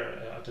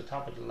there at the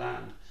top of the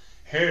land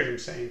heard him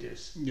saying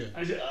this. Yeah.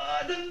 I said,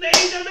 "Oh, the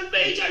major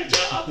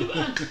job,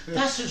 man."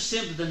 That's how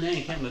simple the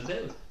name came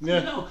about. Yeah.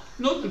 You know,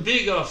 nothing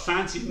big or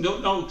fancy.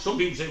 No, some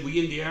people say we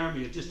in the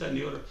army, or this, that, and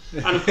the other.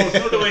 And of course,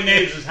 none of the way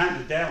names is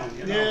handed down.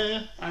 You know.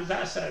 Yeah. And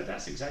that's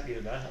exactly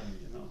how that happened.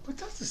 You know. But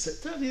that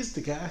is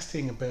the gas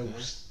thing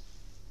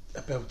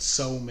about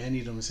so many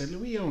of them. I said,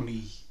 we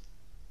only.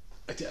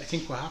 I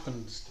think what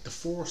happened the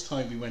first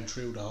time we went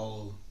through the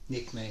whole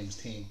nicknames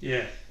thing.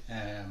 Yeah.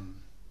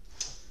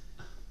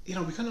 You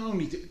know, we kind of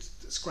only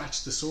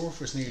scratch the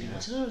surface nearly. Yeah.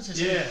 But, you know,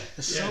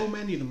 there's so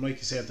many of them, like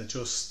you said, that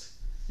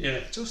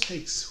it just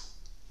takes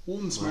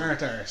one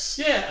smart arse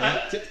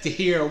to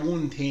hear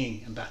one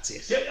thing, and that's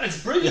it. Yeah, it's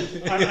brilliant.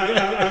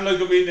 and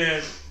like, I mean,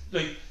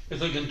 like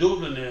it's like in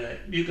Dublin,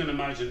 you can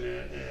imagine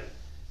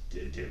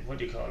what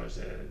do you call it?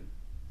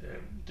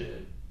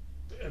 The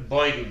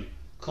Biden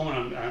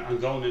coming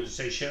and going into,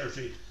 say, Sheriff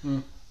Street.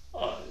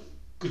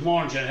 Good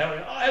morning, Jen. How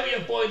are you,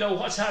 boy? Though,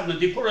 what's happening?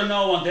 They put a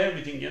no on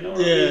everything, you know,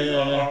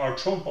 or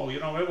Trumpo, you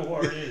know,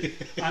 everywhere it is,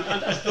 and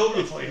that's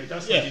Dublin for you.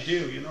 That's what you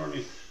do, you know what I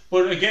mean.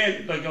 But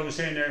again, like I was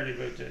saying earlier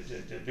about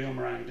the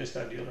boomerang, this,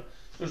 that, the other.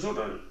 There's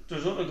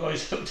other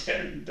guys out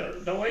there.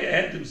 They're way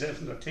ahead of themselves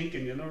and they're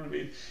thinking, you know what I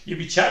mean. You'd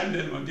be chatting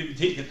to them and they'd be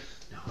thinking,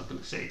 "No, what can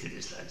I say to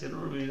this lad?" You know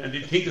what I mean. And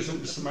they'd think of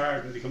something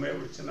smart and they come out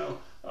with it, you know.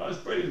 Oh, it's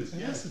brilliant.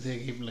 Yeah, that's the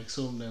thing. Even like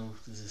some now,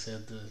 as I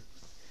said,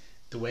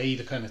 the way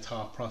the kind of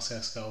thought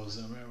process goes.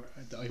 I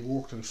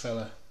worked with a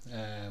fella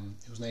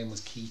whose name was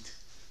Keith,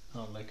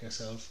 not like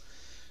yourself,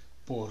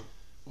 but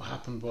what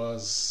happened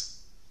was,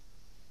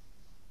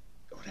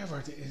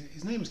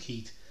 his name was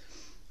Keith,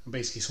 and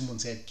basically someone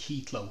said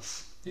Keith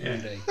loaf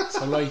one day,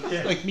 so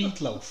like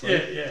meatloaf,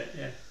 right?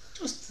 Yeah.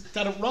 Just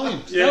that it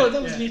rhymed.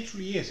 That was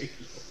literally it.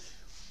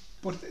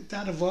 But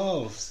that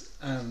evolved,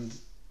 and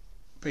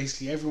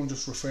basically everyone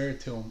just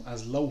referred to him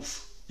as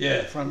loaf.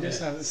 Yeah. From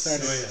this, it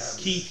started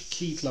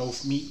Keith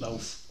loaf,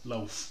 meatloaf,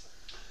 loaf.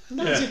 And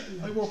that was it.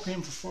 I worked with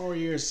him for 4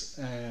 years,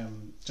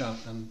 John,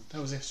 and that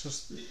was it. It's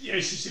just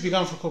if you're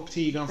going for a cup of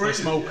tea, you're going for a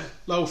smoke,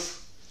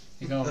 loaf.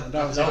 You know, and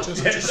that was it.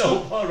 Just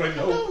all right,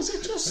 no. That was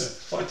it.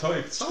 Just what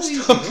type? So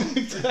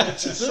easily done.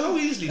 So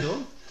easily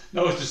done.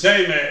 No, it's the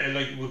same.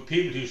 Like with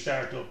people who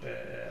start up.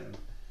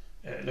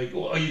 Like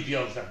I'd be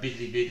off that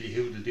biddly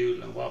hoodle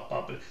doodle and wop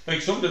bop.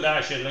 Like some of the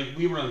dash, like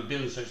we were on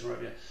building sites and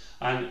whatever,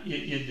 and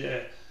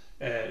you'd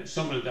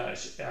some of the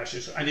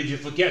dashes, and if you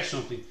forget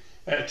something,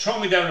 throw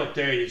me down up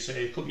there. You'd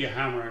say, it could be a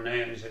hammer or a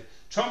nail. And you say,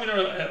 throw me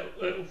down.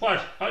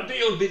 What?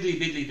 The old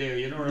biddly there.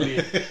 You know what I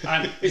mean?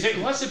 And he said,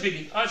 what's a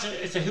biddly? Oh,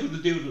 it's a hoodle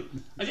doodle.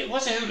 I said,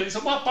 what's a hoodle? It's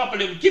a wop bop.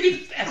 Give me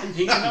the effing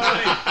thing. You know what I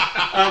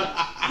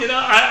mean? You know,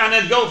 and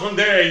I'd go from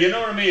there. You know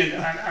what I mean?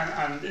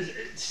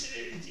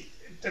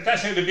 And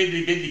that's how the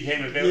Bidley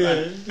came about.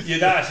 And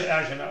you'd ask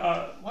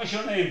what's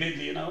your name,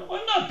 Bidley? You know,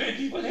 I'm not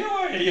Bidley, but who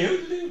are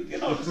you? You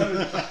know, so,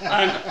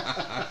 and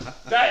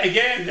that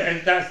again,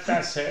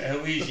 that's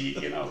how easy,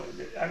 you know.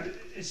 And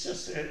it's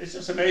just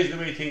amazing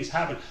the way things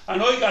happen.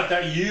 And I got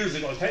that years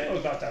ago. I'll tell you,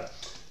 I got that.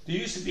 There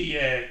used to be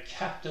a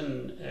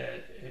Captain, I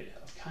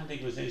can't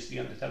think of his name, used to be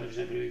on the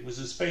television every week. It was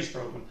a space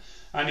program.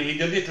 And he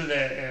had a little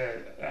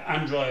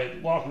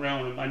android walking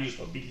around him, and he used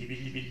to go billy,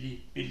 billy,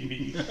 billy, billy,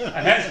 billy.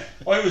 And hence,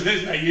 I was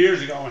listening to it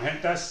years ago, and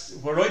hence that's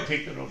where I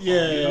picked it up from, you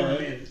know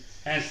what I mean?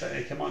 Hence,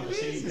 it came on the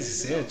scene.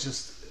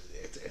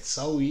 It's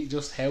so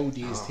just how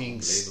these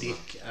things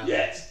stick. And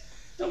yes.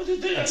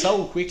 And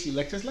so quickly,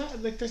 like there's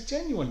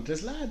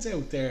lads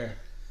out there,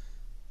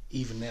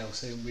 even now.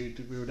 Say we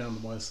were down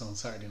the Milestone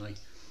Saturday night,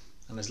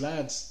 and there's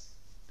lads.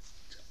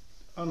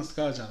 Honest to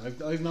God, John,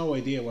 I've no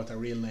idea what their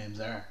real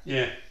names are.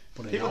 Yeah,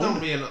 but people don't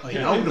really. I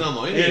know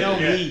them. They know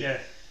me. Yeah.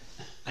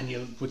 And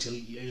you'll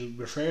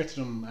refer to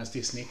them as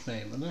this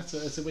nickname, and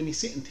that's when you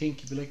sit and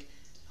think, you'll be like,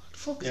 what the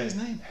fuck is his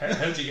name?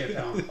 How'd you get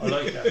down? I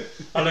like that.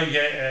 I like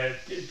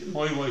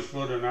my wife's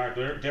brother and Art.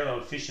 They're all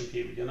fishing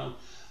people, you know.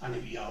 And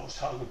he'd be always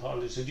talking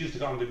politics. And used to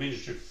go on the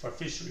Ministry for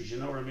Fisheries, you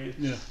know what I mean?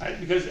 Yeah.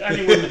 Because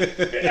anyone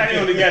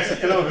who gets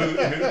it, you know,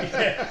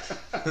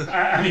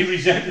 and he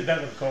resented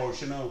that, of course,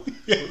 you know.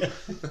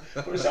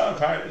 But it's all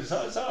part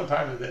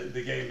of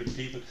the game with the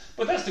people.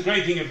 But that's the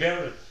great thing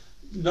about it.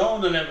 No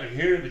one will ever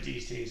hear about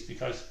these things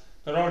because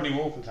they're already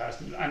working class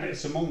people, and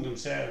it's among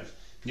themselves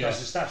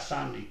because it's that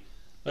family.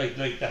 Like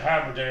the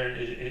harbour there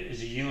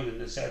is a unit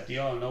that said they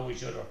all know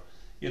each other.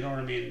 You know what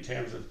I mean, in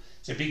terms of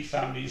it's a big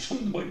family.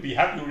 Some might be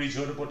happy with each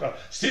other, but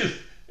still,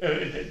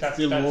 that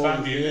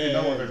family, you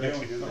know what they're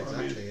doing. You know what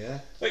I mean? Yeah.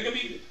 Like I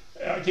mean,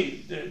 I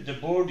think the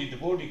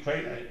Bordy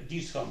creator, they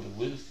used to call him the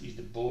Wolf. He's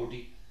the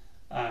Bordy,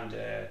 and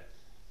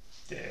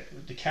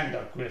the Ken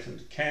Doc Griffin.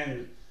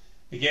 Ken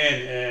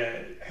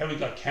again. How he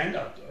got Ken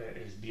Doc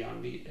is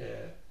beyond me.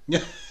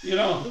 You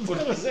know,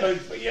 but So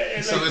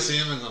I see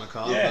him going to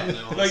call that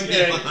now. Like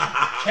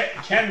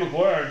Ken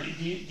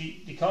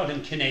McGuire, they called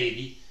him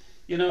Kennedy.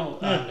 You know,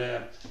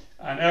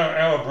 and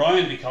our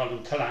O'Brien, we called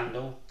him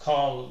Calando.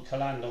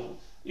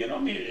 You know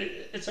what I mean?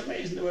 It's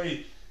amazing the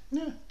way.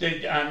 Yeah.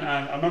 And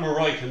I remember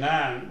Roy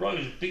Canaan. Roy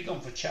was a big gun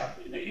for chap.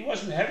 He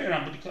wasn't heavy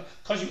around, but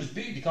because he was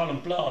big, they called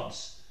him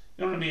Blobs.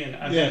 You know what I mean?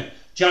 And then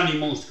Johnny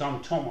Moose called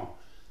him Tummer.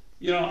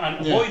 You know,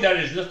 and why that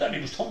is not that he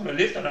was Tummer to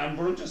lift it on,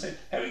 but I'm just saying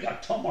how he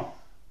got Tummer.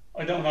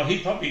 I don't know.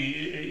 He'd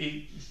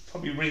probably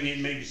ring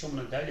in maybe someone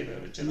and tell you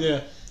about it. You know?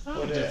 Yeah.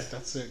 But,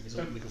 that's certainly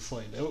something we can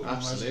find out.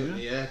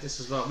 Absolutely, yeah. This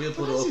is what we'll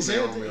put it up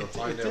there and we'll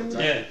find out.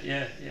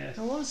 Yeah.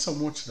 There was so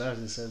much of that,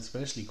 as I said,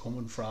 especially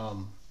coming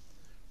from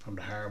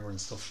the harbour and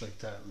stuff like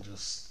that, and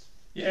just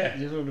you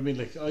know what I mean.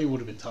 Like I would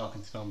have been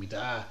talking to my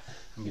dad,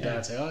 and my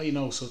dad say, "Oh, you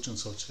know such and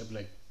such." I'd be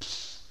like,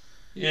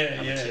 "I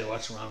don't care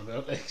what you're on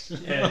about." Like,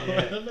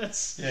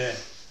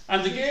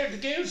 And the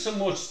gave so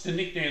much. The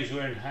nicknames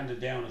weren't handed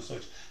down and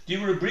such. They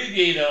were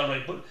abbreviated, all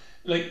right, but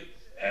like.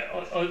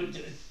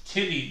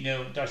 Tilly,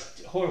 now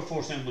her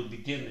first name would be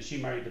Dimna. She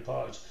married the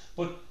Podge,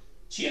 but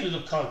she ended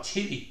up called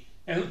Tilly.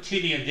 Now who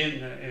Tilly and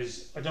Dimna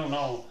is, I don't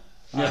know.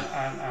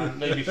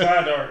 And like my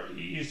father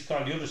used to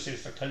call the other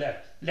sister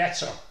Colette.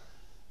 Let's,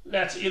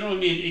 you know what I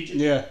mean?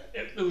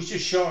 It was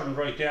just shortened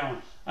right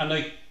down. And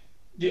like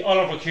the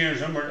Oliver Kearns,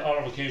 remember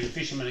Oliver Kearns, the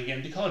fisherman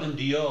again? They called him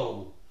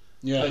D.O.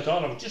 Yeah. Like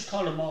Oliver, just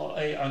called him O.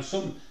 And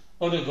some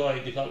other guy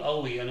they called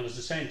Owie, and it was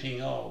the same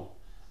thing O.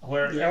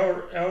 Where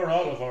our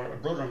Oliver, a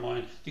brother of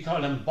mine, they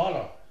call him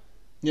Boller.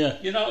 Yeah.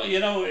 You know,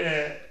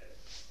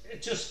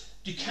 it just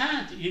you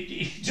can't.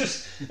 You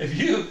just if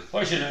you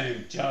what's your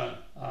name, John?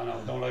 Oh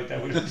no, don't like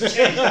that. We have to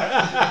change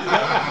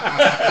that.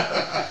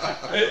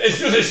 It's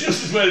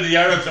just as well the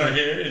Arabs are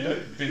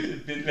here,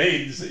 the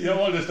ladies. You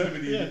know all this type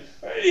of thing.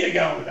 Where are you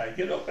going with that?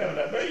 Get up out of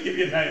that. Where give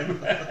you a name?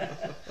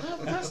 Well,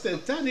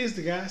 that is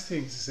the gas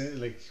thing to say.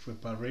 Like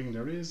with Balring,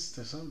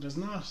 there's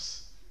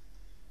not.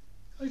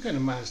 I kind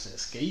of managed to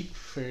escape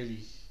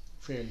fairly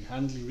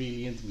handily,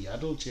 really, into my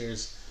adult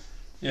years.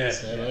 I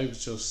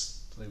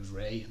was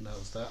Ray, and that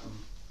was that.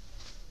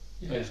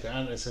 And I was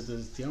grand. I said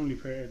the only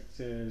part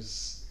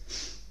there's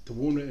the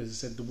one. As I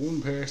said, the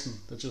one person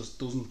that just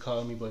doesn't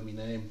call me by my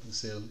name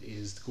still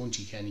is the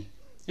Gunchy Kenny.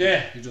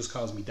 Yeah, he just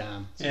calls me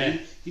Dan. So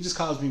he just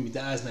calls me my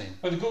dad's name.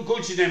 Well, the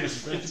Gunchy's name is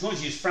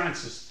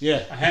Francis.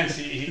 Yeah, and hence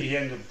he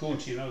ended up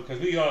Gunchy, you know, because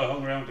we all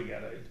hung around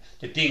together.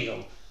 The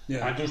Dingo.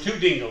 Yeah. And there was two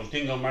Dingos.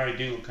 Dingo married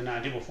Dingo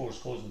Canaan. They were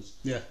first cousins.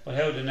 Yeah. But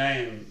how the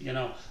name, you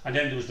know, and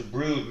then there was the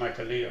Brood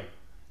McAleer.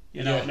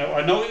 You know, now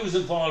I know he was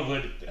involved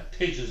with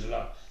pigeons a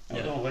lot. I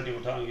don't know whether they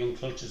were talking young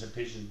clutches of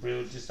pigeons,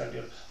 Brood, this, that, the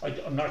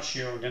other. I'm not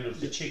sure. And then there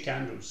was the Chick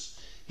Andrews.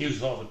 He was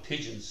involved with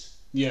pigeons.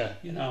 Yeah.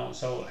 You know,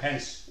 so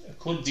hence it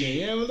could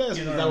be. Yeah, well,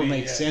 that would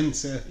make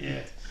sense.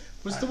 Yeah.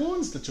 But it's the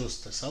ones that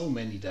just, there's so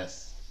many that,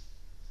 as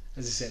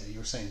I said, you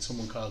were saying,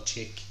 someone called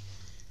Chick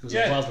who was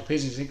involved with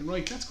pigeons, thinking,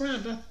 right, that's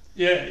grand, that.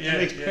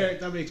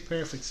 That makes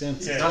perfect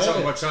sense. Yeah. That's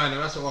what we're trying.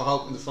 That's what we're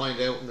hoping to find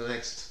out in the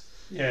next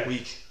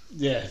week.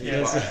 As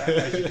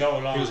you go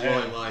along. Who's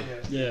going why?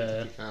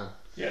 Yeah.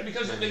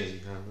 Because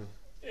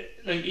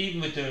like even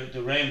with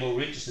the Rainbow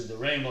Richardson, the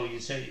Rainbow, you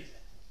say,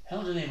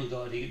 how the name of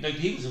God?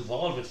 He was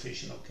involved with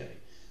fishing, okay,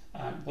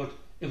 but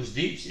it was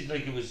deep sea,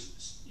 like it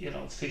was,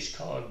 fish,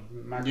 cod,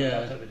 mackerel, Yeah.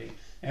 that type of thing.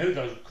 And how it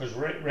goes, because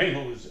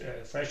rainbow was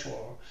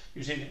freshwater. You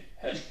were saying,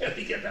 how do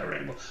you get that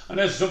rainbow? And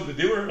that's something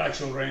to do with an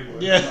actual rainbow.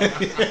 Yeah.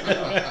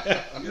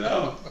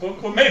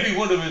 But maybe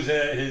one of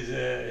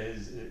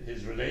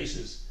his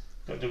relations,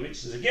 the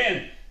witches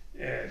again,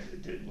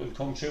 will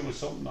come through with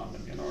something on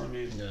them. You know what I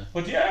mean? Yeah.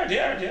 But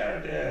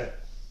they're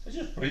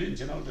just brilliant.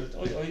 You know,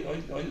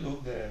 I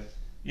love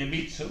you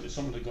meet some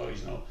of the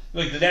guys.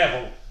 Like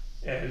Levels.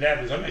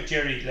 I met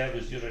Jerry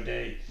Levels the other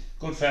day.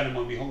 Good friend of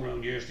mine. We hung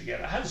around years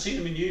together. I hadn't seen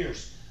him in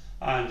years,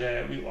 and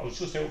I was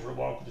just out for a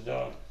walk with the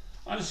dog.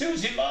 And as soon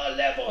as he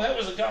Level, how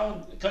was it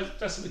going? Because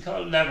that's what we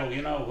call it, Level.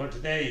 Where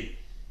today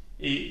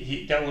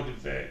that would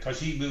have because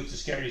he moved to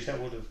Skerries,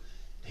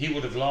 he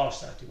would have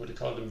lost that. He would have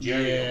called him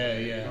Jerry. Yeah,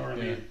 You know what I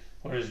yeah. mean?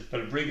 Whereas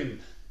Balbriggan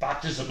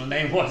baptism, the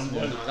name wasn't.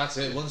 No, that's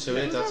it. Once you're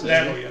in, that's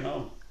Level, it.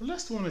 Well,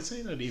 that's the one I'd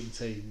say. I'd even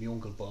say my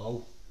uncle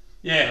Bo.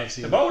 Yeah, I've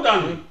seen the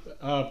Bowdoin.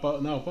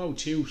 Bo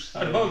Chute.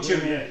 The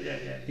Bowdoin,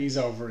 yeah. He's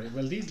over it.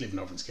 Well, he's living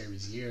over in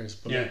Skerries years,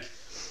 but Yeah.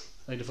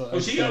 we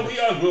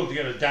all grew up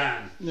together,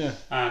 Dan. Yeah.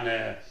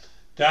 And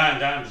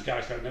Dan was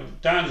guys. Now,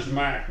 Dan is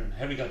Martin.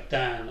 How we got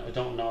Dan, I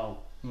don't know.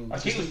 I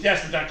think it was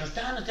Desperate Dan, because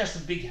Dan had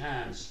desperate big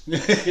hands.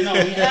 He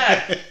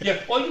had.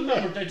 Yeah, I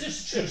remember, this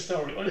is a true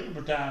story. I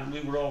remember Dan,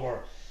 we were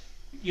over,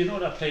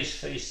 that place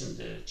facing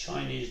the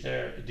Chinese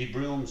there, the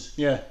Brooms.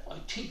 Yeah. I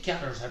think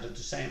Gallagher's had it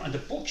the same. And the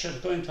bookshop,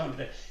 going time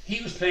today,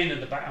 he was playing in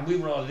the back, and we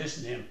were all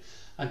listening to him.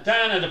 And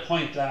Dan had a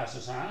pint glass in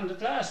his hand, and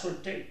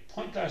the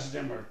pint glasses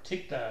then were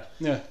thick glass.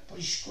 Yeah. But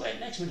he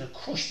squared next to me, they're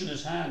crushed in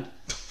his hand.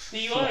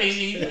 He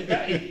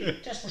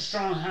just for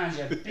strong hands,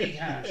 he had big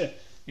hands.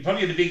 He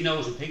probably had a big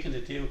nose and picking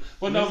it too.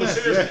 But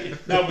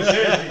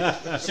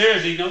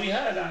seriously, he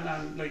had,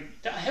 and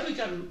like, how we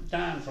got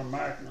Dan from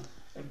Martin?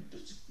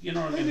 You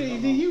know what I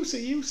mean? You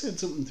said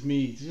something to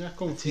me. Did you not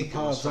come from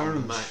Paul's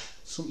Ireland?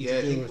 Something Yeah, to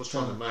I do think it with was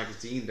from the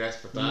magazine,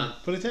 Desperate Dan.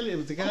 But I tell you, it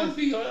was the guy. Could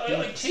be,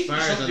 I think far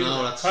as I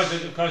something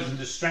know, because of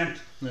the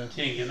strength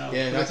thing,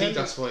 Yeah, I think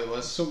that's what it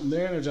was. Something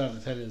there, now, John,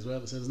 to tell you as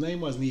well. It said his name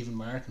wasn't even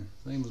Martin.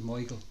 His name was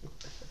Michael.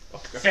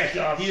 Feck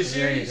off, you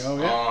serious? There you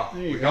go, yeah.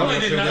 There you We're go.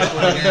 going to go through this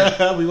one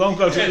again. we won't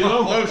go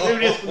through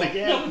this one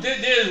again. No,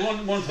 there's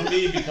one for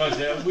me because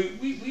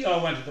we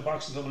all went to the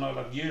boxing club and all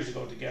that years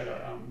ago together,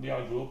 and we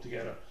all grew up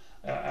together.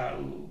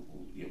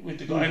 With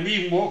the guy, and we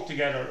even worked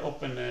together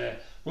up in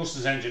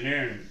Russell's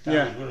Engineering.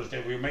 That was with us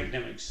there. We were making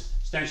them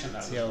extension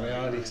ladders. Yeah, we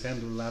all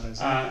extended ladders.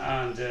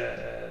 And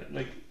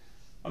like,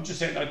 I'm just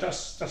saying,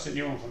 that's a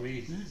new one for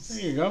me.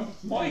 There you go.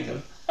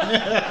 Michael. We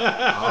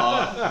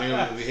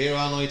hear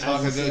all night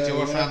talking about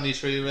your family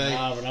tree, Ray.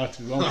 Nah, we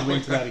won't go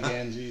into that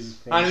again. Jesus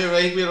Christ. Anyway,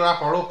 Ray, we'll wrap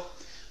her up.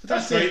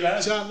 That's great,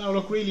 lad. John, no,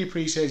 look, really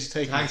appreciate you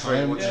taking Thanks the time.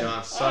 very much,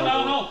 John. So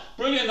No,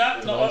 brilliant.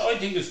 I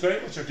think it's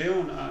great what you're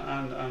doing,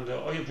 and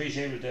I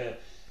appreciate it.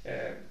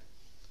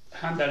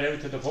 Hand that out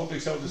to the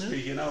public, so to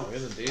speak. Well,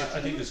 indeed. I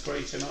think it's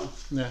great.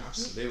 Yeah.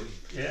 Absolutely.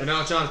 Yeah. But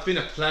now, John, it's been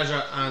a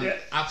pleasure and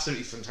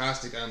absolutely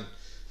fantastic, and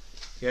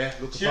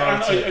looking Yeah,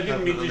 forward to I didn't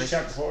having meet you on this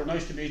chap before.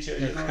 Nice to meet you.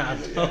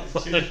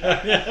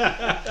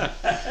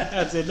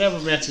 That's it, never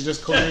met you,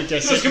 just come in there.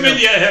 Just come in,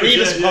 read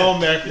us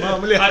poem there, come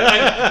on, will you?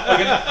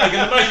 I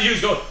can imagine you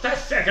go, that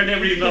fecker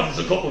never even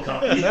offers a cup of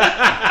coffee.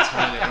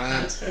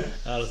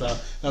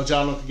 Now,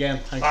 John, look again.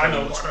 Thanks I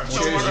very know. much. Much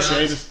Cheers,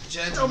 appreciated.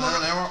 Gentlemen,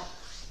 hour.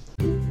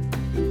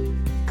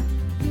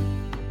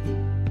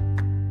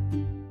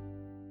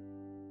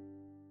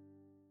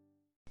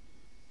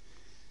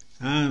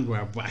 And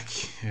we're back.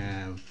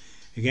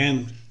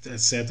 Again,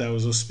 as said, that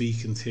was us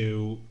speaking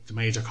to the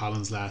Major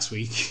Collins last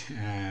week.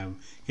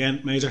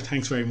 Again, Major,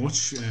 thanks very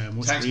much.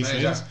 Much Thanks,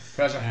 appreciated. Major.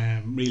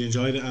 Pleasure. Really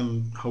enjoyed it,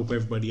 and hope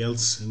everybody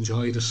else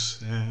enjoyed it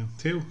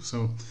too.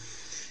 So,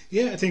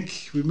 I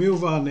think we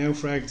move on now,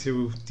 Frag,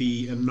 to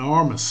the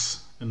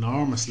enormous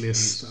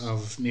list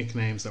of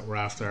nicknames that we're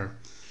after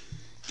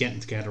getting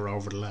together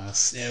over the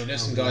last. Now,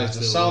 listen, over the guys, last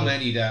there's little so while.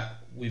 many that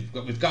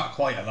we've got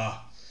quite a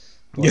lot.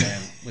 But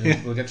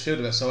we'll get through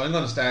to it. So I'm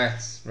going to start,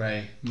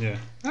 Ray. Yeah,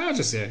 I'll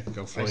just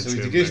go for Right, it. so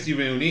we've the Gisty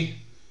Rooney.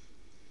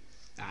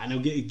 No,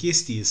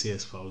 Gisty is, I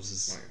suppose,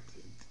 is.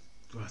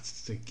 Well,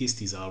 the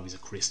Gisty's always a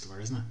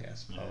Christopher, isn't it? Yeah, I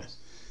suppose.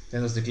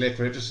 Then there's the Glick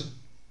Richardson.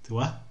 The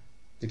what?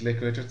 The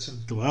Glick Richardson.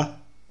 The what?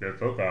 Yeah,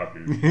 fuck off,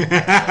 you.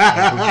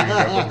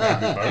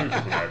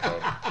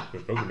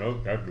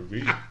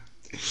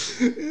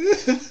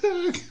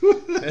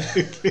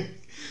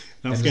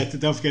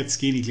 Don't forget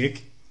Skinny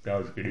Glick. That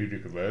was good, you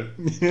come out.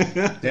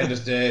 Then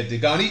there's the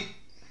Gonny.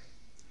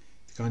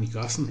 Connie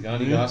Gosson. The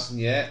Gonny Gosson,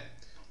 yeah.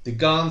 The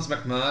Gons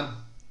McMahon.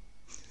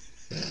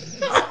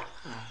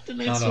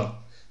 No.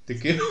 The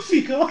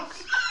Goofy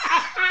Gons.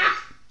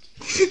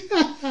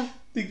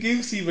 The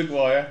Goosey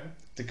McGuire.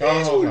 The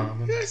Colin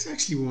O'Gorman. That's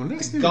actually one.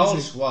 That's The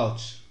Gulch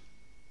Walsh.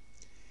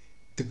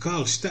 The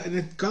Gulch.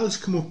 The Gulch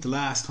come up the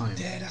last time.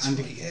 Yeah, that's and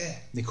right, yeah.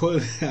 They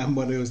could, and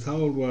what I was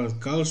told was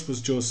Gulch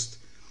was just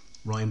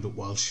rhymed with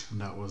Walsh,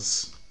 and that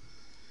was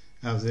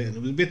it. And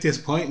it was a bit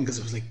disappointing because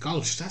it was like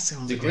Gulch. That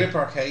sounds The like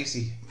Gripper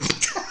Casey.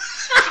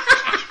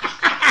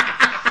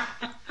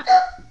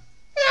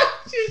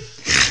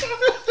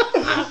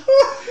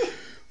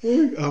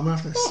 I'm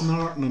after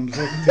snorting on the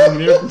fucking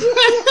thing now.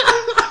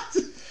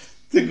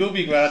 The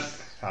Gubby Grant.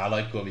 I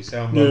like Gubby.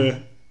 Sound Yeah.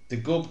 good. The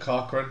Gub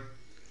Cochrane.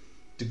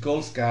 The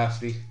Gulf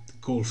Gaffney.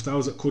 Golf. That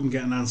was it. Couldn't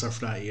get an answer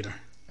for that either.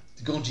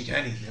 The Gunty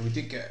Kenny. Now we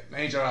did get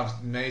Major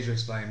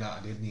explained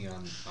that, didn't he?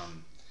 On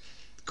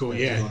Go, The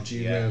yeah. Gunty,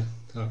 yeah.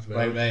 Talked about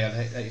Right, it. Ray, I'll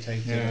let you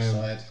take the other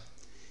side.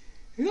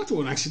 That's the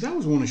one, actually. That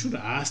was one I should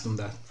have asked him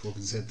that.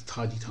 Fucking said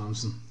Toddy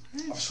Thompson.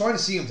 I was trying to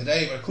see him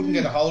today, but I couldn't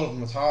get a hold of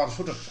him at all. I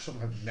should have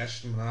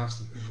messaged him and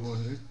asked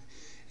him.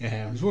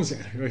 There's one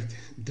second, right?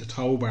 The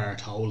tow bar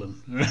tolling.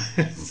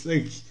 It's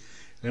like,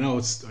 I know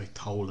it's like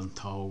tolling,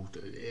 tow.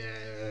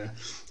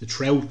 The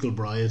Trout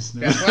Gilbride.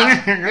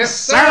 Yes,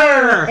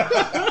 sir!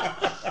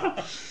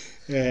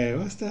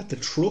 What's that? The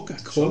truck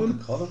at Cullen.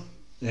 Cullen.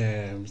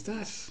 Was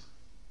that?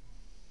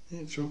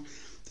 Yeah, true.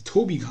 The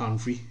Toby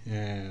Confrey,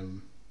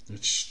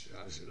 which,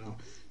 as you know,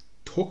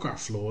 Tucker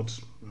Flood,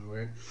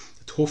 the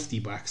Tufty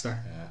Baxter,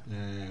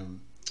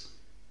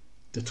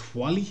 the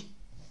Twally,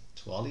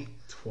 I have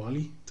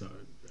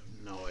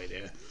no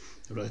idea.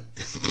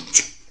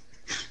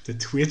 The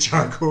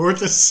Twitcher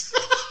Curtis.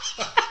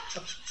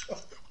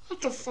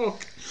 What the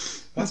fuck?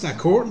 What's that?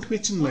 Curtin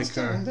twitching What's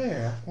like down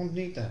there?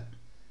 Underneath that.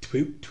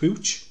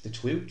 Twooch? The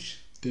Twooch.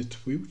 The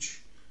Twooch?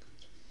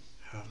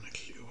 I haven't a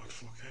clue what the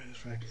fuck that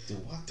is, right? The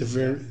what? The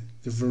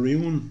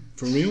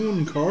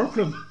Varun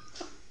Corcoran.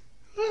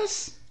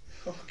 What?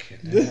 Fucking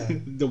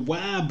The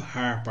Wab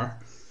Harper.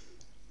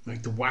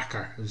 Like the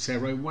Whacker. I would say,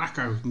 right,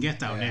 Whacker, we can get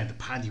that Yeah. there. The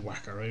Paddy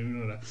Whacker, right? You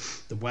know that.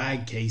 The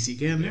Wag Casey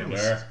again. Yeah, that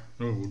was- there.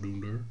 Oh, we're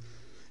doing there.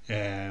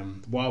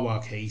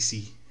 Wawa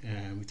Casey.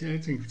 I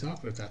think we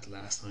talked about that the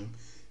last time.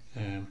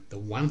 The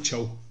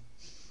Wancho.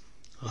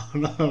 Oh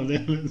no,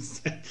 then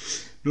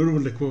another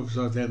one that comes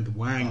out then, the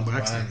Wang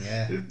Baxter. Wang,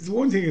 yeah. The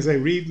one thing is,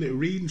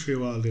 reading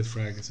through all this,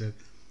 Frank, I said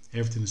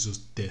everything is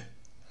just No,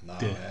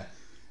 yeah.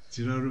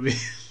 Do you know what I mean?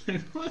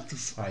 What the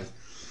fuck? Right.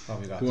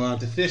 What we got? Go on.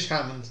 The Fish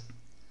Hammond.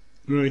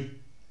 Right.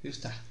 Who's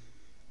that?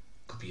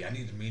 Could be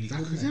any of them really, That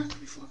couldn't could it?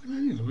 be fucking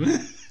any of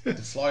them. The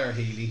Flyer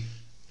Healy.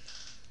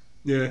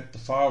 Yeah. The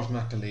Forbes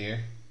McAleer.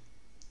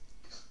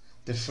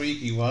 The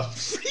Freaky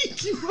Walsh.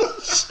 Freaky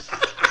Walsh.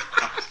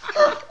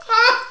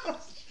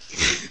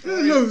 I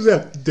love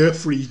that. The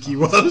Freaky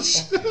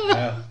Walsh.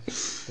 Yeah. The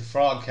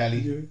Frog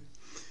Kelly.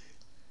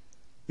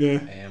 Yeah.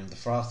 The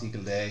Frosty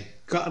Gilday.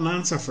 Got an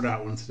answer for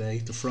that one today.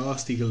 The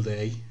Frosty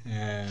Gilday.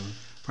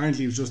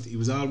 Apparently he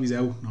was always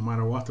out no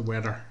matter what the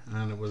weather,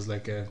 and it was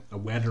like a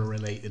weather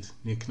related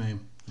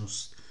nickname.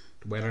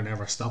 The weather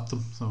never stopped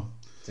him. So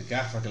The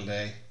Gaffer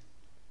Gilday.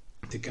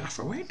 the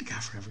Gaffer, where did the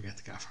Gaffer ever get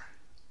the Gaffer?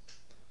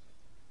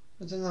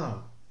 I don't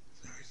know.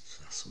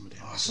 Some of them.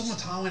 Oh, someone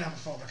told me that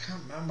before, but I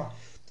can't remember.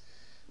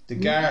 The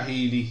Gar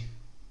Healy.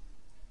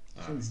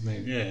 What's his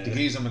name? Yeah. The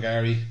Geezer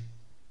McGarry.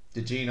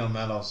 The Gino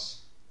Mellos.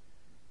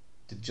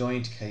 The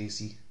Joint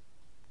Casey.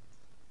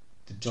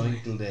 The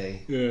Joint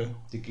Gilday. Yeah.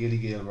 The Gilly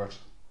Gilbert.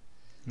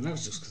 And that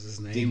was just because his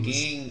The name was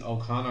Ging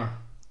O'Connor.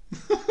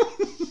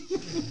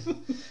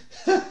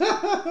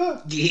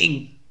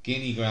 Ging.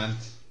 Guinea Grant.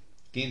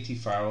 Ginty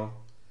Farrell.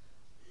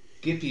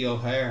 Gippy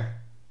O'Hare.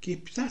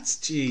 That's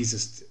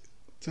Jesus.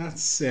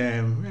 That's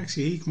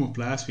actually he came up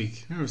last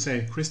week. I was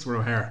saying Christopher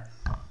O'Hare.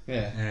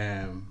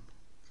 Yeah.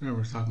 I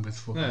remember talking about the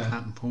fucking Yeah.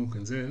 planting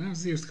pumpkins. Yeah, that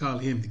was they used to call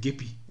him the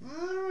Gippy.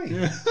 Alright.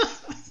 Yeah.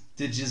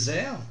 The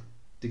Giselle.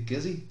 The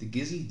Gizzy. The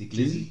Gizzy. The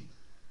Glizzy.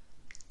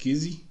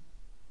 Gizzy.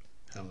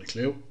 Haven't a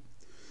clue.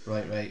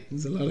 Right.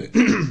 There's a lot of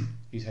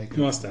You take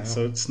what's that?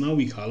 So it's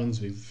Snowy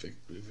Collins. We've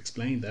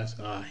explained that.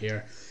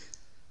 Here,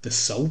 the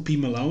Soapy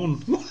Malone.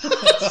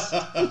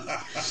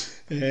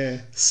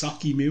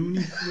 Socky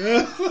Mooney.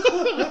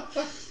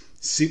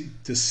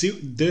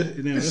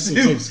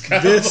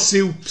 The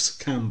Soups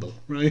Campbell.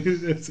 Right?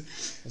 Is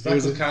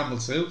that the Campbell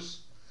Soups?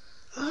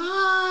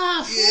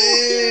 Yeah,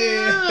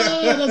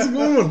 that's a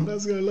good one.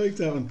 That's good. I like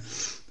that one.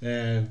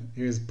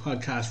 Here's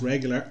podcast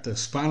regular, the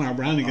Spanner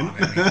Brannigan.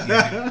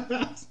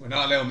 We're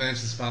not allowed to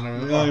mention Spanner.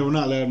 No, we're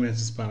not allowed to mention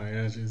Spanner.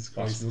 Yeah, Jesus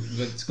Christ.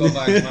 Let's go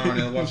back tomorrow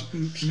and I'll watch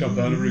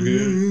Spanner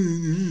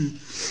again.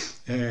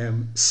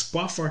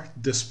 Spoffer,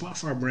 the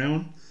Spoffer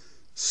Brown,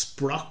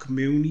 Sprock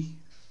Mooney,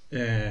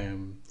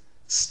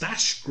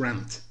 Stash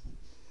Grant.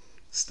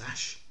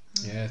 Stash.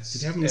 Yeah, it's,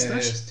 Did you have a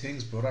moustache? it's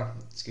Thing's brother.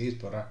 Ski's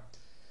brother.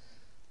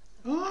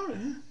 Oh,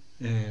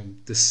 yeah.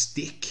 The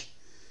Stick,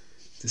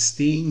 the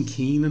Steen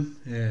Keenan,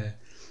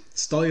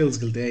 Styles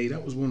Gilday.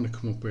 That was one that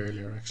come up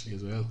earlier actually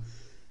as well.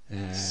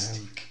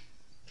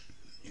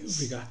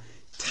 We got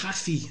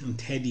Taffy and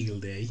Teddy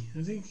Gilday.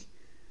 I think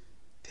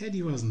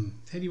Teddy wasn't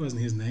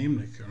his name,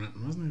 like, or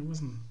anything, wasn't it? It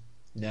wasn't.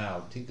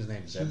 No, I think his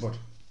name is Edward.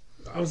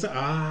 I was that.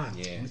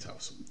 Yeah. I thought it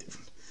was something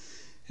different.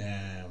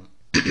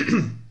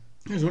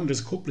 There's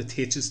a couple of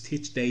Titches,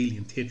 Titch Daly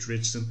and Titch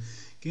Richardson.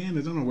 Again,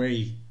 I don't know where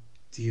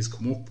he's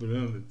come up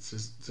with. It's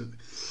just,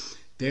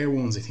 they're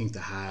ones I think to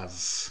have.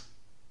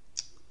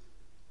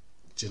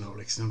 Do you know,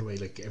 like, it's not the way,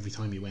 like, every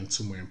time you went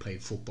somewhere and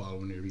played football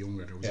when you were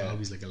younger, there was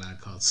always like a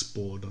lad called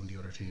Spud on the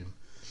other team.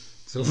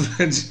 So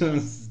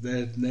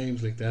the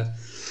names like that.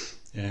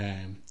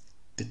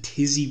 The The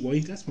Tizzy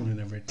White. That's one I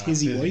never heard.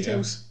 Tizzy Tizzy,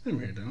 Whitehouse. Never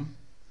heard that one.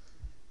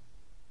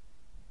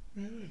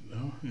 I don't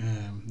know.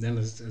 Then,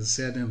 as I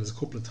said, then there's a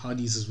couple of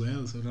Toddies as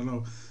well. So I don't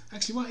know.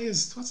 Actually,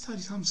 what's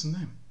Toddy Thompson's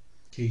name?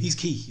 Keith. He's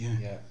Keith. Yeah.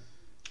 Yeah.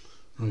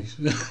 Right.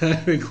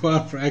 Go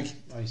on, Frank.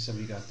 Right, so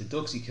we got the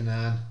Duxie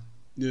Canaan,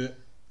 Yeah.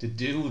 the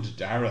Dude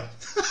Dara.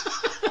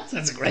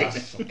 That's a great.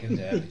 That's fucking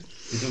deadly.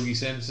 The Dougie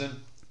Simpson.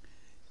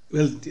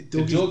 Well,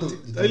 Dougie,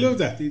 Doug- I love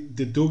that.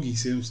 The Dougie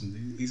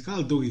Simpson. He's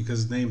called Dougie because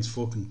his name's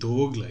fucking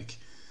Doug. Like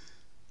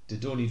The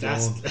Dunny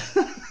that's.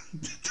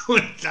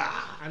 Done.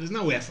 There's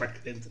no effort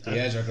into The that.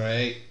 Edge are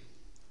great.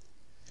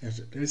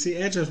 You see,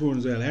 Edger's one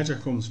as well.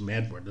 Edger comes from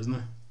Edward, doesn't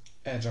it?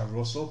 Edge are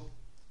Russell.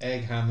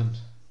 Egg Hammond.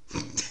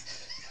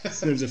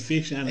 So there's a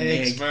fish and an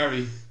Eggs egg.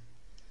 Murray.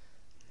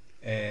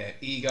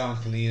 Egon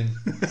Killian.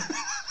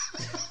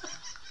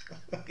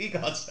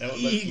 Egon's out.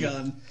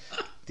 Egon.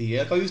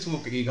 I used to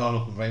work at Egon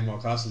up in Raymore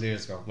Castle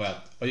years ago.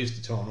 Well, I used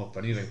to turn up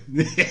anyway.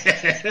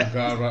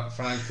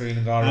 Frank Green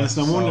and Gara. And it's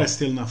no wonder it's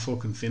still not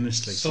fucking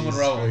finished. Like Someone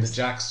Jesus wrote on the Christ.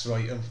 Jack's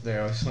right up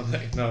there. I was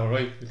like, no,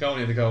 right, we're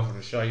going in to go for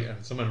the shite,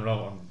 and someone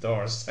wrote on the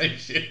door, same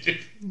shit.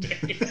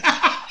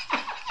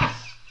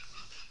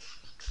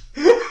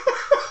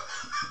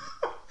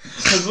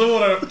 Because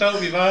someone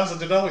told me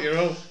last, I know what you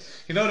wrote.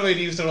 You know the way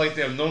they used to write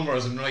them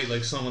numbers and write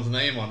like someone's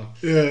name on them?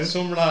 Yeah.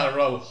 Some lad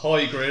wrote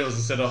High Grills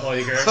instead of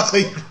High Girls.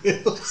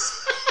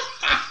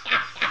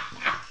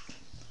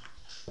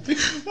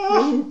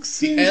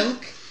 The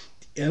Elk.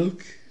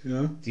 Elk.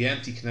 Yeah. The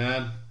Empty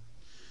Canaan.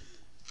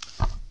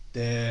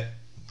 The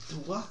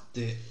what?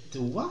 The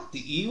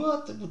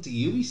Ewa? The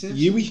Yui Simpson?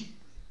 Yui.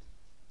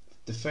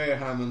 The Fair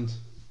Hammond.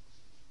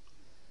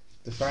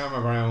 The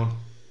Farmer Brown.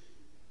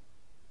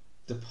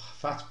 The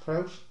Fat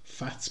Prout.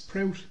 Fat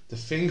Sprout. The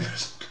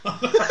Fingers.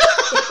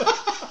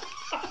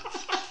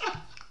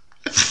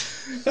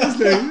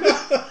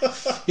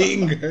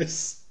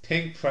 Fingers.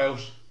 Pink Prout.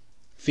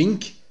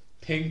 Fink.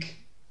 Pink.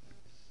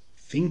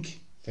 Fink.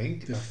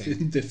 Fink? The Or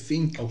Fink? the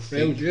Fink. Oh, Prout,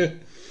 Fink. yeah.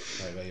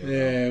 Right,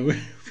 Where we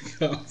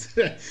got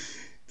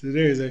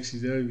there's actually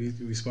there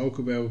we spoke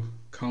about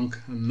Conk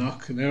and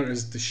Knock, and there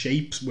is the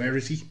Shapes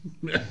Werity.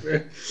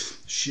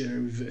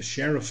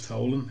 Sheriff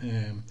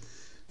Tolan,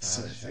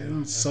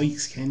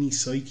 Sykes Kenny,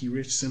 Psyche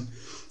Richardson,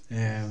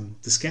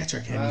 the Sketcher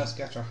Kenny.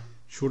 Sketcher.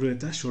 Should have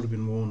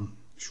been one.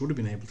 Should have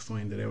been able to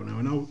find it out. Now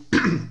I know.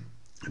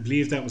 I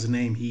believe that was a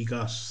name he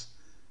got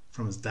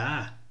from his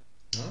dad.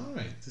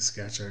 Alright. The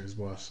Sketcher is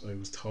what I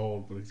was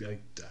told, but I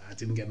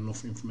didn't get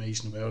enough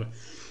information about it.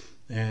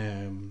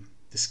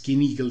 The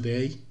Skinny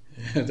Gilday.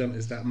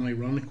 Is that an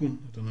ironic one?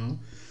 I don't know.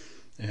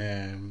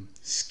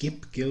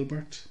 Skip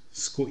Gilbert.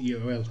 Scotty,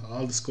 well,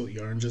 all the Scotty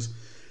Oranges.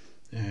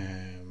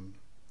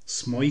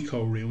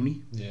 Smyko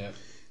Rooney. Yeah.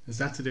 Is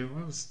that to do?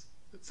 Is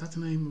that the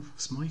name of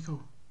Smyko?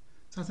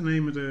 Is that the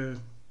name of the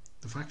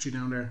factory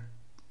down there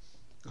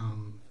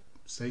on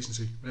Station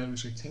Street, Railway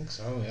Street? I think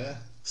so, yeah.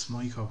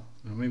 Smyko.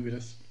 Now maybe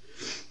that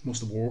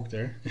must have worked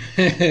there.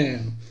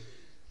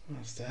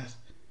 What's that?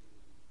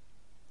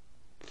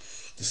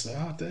 The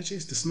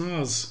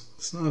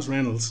Snoz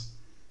Reynolds.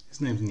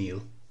 His name's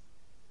Neil.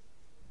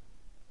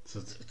 So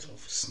it's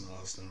tough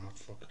Snoz. They're not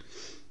fuck.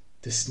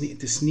 The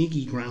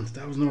Sneaky Grant.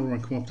 That was another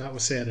one come up. That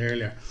was said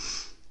earlier,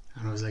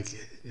 and I was like,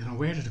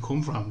 where did it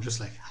come from? I'm just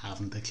like,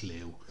 haven't a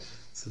clue.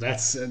 So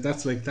that's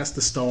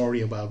the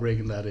story about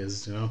Brigham. That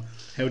is,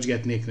 how'd you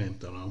get nicknamed?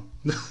 Don't know.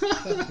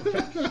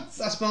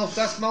 That's most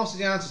of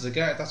the answers I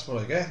get. That's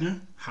what I get. Yeah,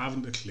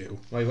 haven't a clue.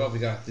 Right, what we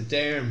got? The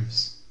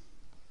Derms.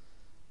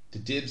 The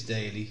Dibs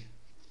Daily.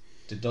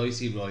 The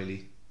Dicey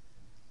Riley.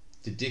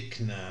 The Dick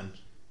Canaan.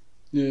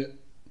 Yeah,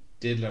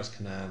 Diddler's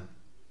Canaan.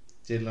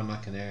 Diddler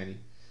McInerney.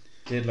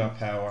 Diddler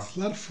Power. a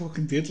lot of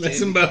fucking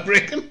diddlers in about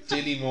Brigham.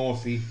 Dilly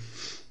Murphy.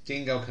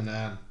 Dingo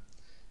Canaan.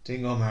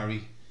 Dingo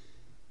Murray.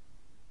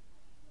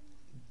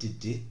 Did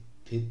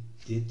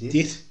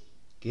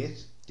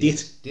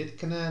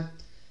Canaan.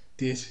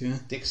 Yeah.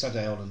 Dick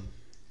Sardowlin.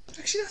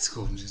 Actually, that's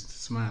good. Just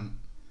this man.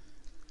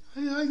 I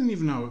didn't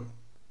even know.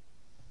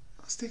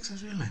 What's Dick's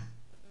real name?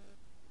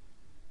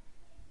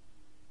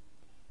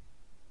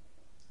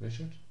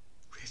 Richard.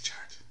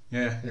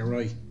 Yeah, you're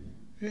right.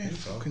 Yeah, Think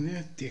so. fucking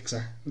yeah, Dick's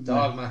are.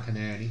 Dog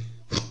McInerney.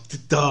 The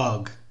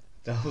dog.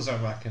 Those are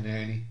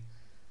McInerney.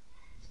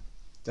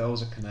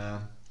 Those are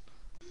Canaan.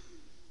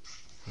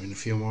 Right, a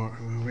few more.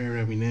 Where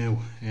are we now?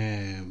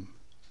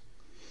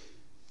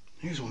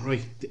 Here's one,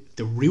 right.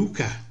 The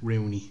Ruka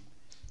Rooney.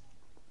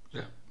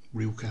 Yeah.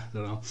 Ruka, I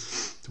don't know.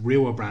 The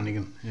Rua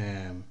Brannigan.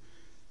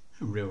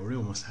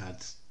 Rua must have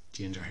had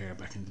ginger hair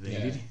back in the day, Yeah.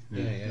 did he?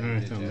 Yeah, Alright, he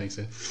did, that yeah. makes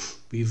sense.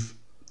 We've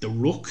the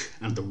Rook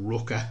and the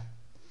Ruka.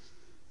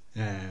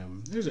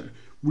 There's a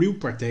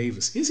Rupert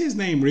Davis. Is his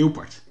name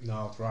Rupert?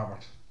 No, it's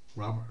Robert.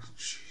 Robert.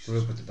 Jeez.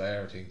 Rupert the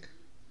Bear, I think.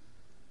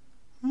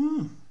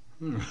 Oh,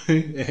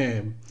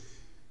 alright.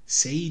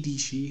 Sadie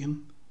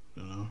Sheehan. I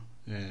don't know.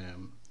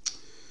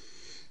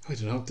 I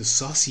don't know. The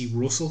Saucy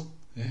Russell.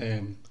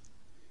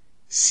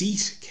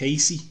 Seat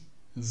Casey.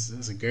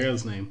 That's a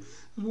girl's name.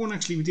 There's one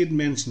actually we didn't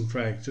mention,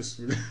 Craig, just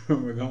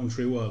when we're going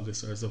through all this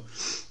sort of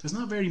stuff. There's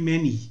not very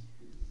many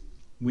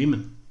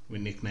women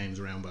with nicknames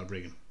around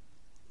Balbriggan.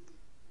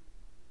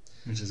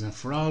 Which is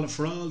for all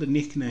the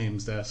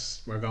nicknames that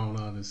were going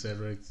on, and said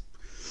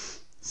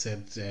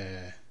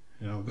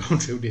going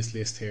through this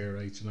list here,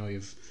 right?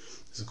 There's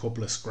a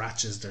couple of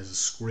Scratches, there's a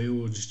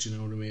Scrooge, do you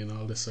know what I mean?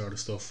 All this sort of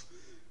stuff.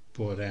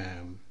 But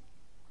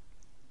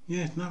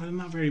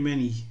not very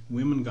many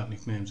women got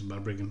nicknames in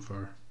Balbriggan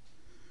for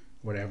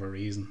whatever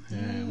reason.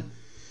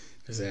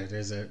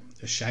 There's a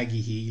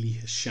Shaggy Healy,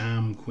 a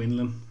Sham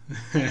Quinlan.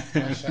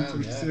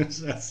 Sham, yeah.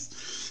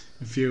 That's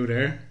a few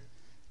there.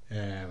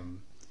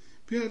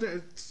 But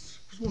it was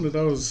one of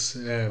those.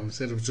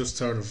 Said it was just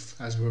sort of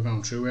as we were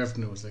going through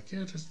everything. It was like,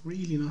 there's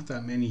really not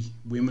that many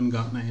women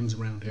got names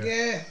around here.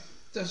 Yeah,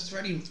 there's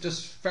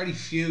very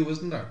few,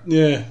 isn't there?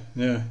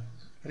 Yeah.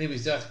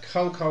 Anyways, that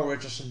Coco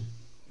Richardson,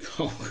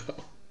 Coco.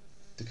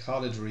 the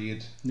College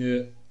Reid,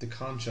 Yeah. the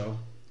Concho,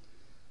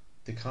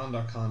 the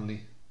Condor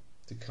Conley,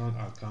 the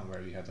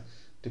where we had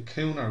the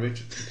Cooner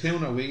Richard, the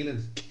Cooner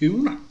Whelan,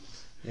 Cooner.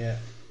 yeah,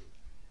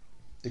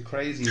 the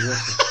Crazy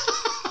Russell.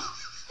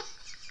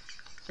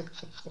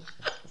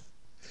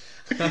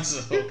 That's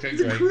a fucking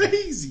great.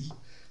 Crazy.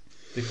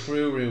 The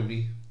Crew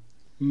Rooney,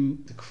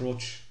 The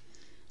Crutch,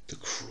 the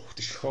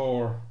Crutch.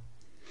 Core,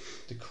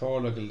 the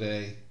Corligal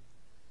Day,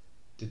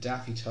 the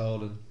Daffy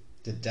Tolan,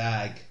 the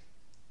Dag,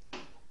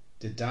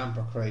 the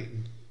Damper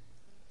Creighton,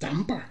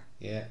 Damper.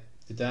 yeah,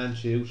 the Dan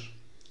Shoot,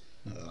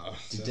 Oh,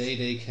 the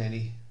Day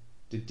Kenny,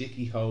 the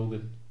Dickie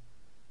Hogan.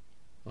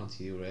 On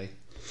to you, Ray.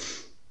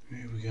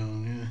 Here we go.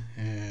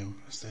 Yeah.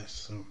 What's that?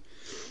 So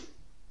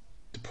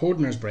the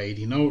Pudners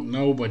Brady.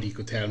 Nobody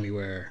could tell me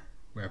where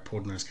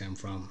Pudners came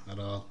from at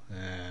all.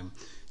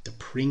 The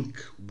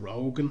Prink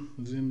Rogan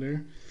was in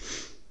there.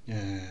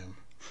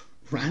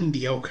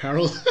 Randy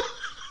O'Carroll.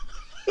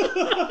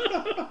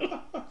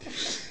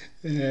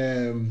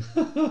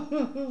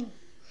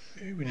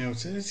 Here we know.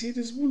 So see,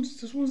 there's ones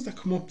that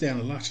come up down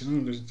a lot.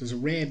 There's a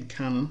Red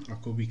Cannon, or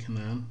could be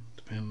Canaan,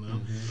 depending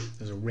on.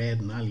 There's a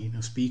Red Nally.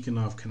 Now, speaking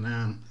of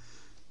Canaan,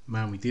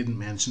 man, we didn't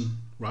mention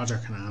Roger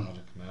Canaan.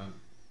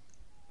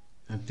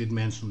 I did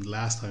mention him the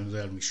last time as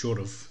well, and we should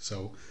have.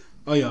 So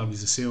I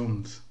always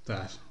assumed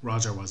that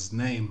Roger was his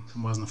name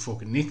and wasn't a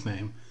fucking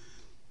nickname.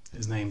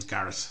 His name's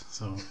Garrett.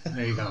 So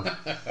there you go.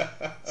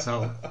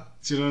 So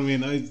do you know what I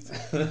mean? I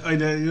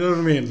you know what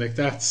I mean? Like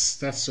that's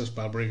just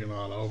Balbriggan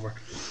all over.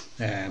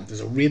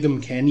 There's a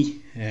Rhythm Kenny,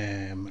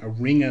 a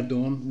Ringa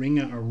or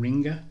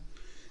Ringa.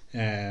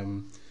 A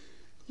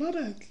lot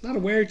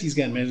of wordies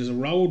getting made. There's a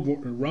road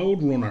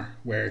runner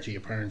wordie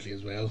apparently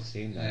as well.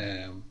 Seen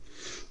that.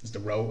 There's the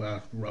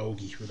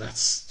Rogie, but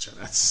that's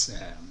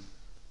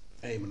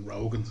Eamon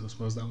Rogan, so I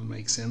suppose that would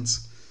make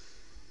sense.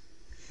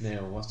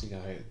 Now, what's the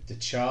guy? The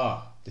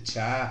Chaw. The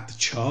Chaw.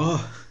 Chaw.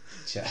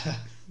 Chaw.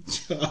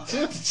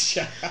 The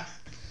Chaw.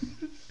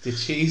 The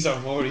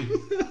Cheeser Murray.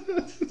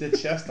 The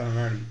Chester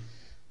Murray.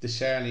 The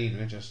Charlene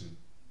Richardson.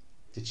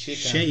 The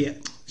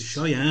Chicken.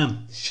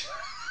 Cheyenne.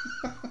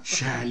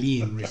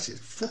 Charlene Richardson.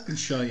 Fucking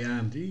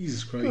Cheyenne.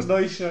 Jesus Christ.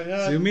 Nice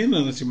Cheyenne. Zoom in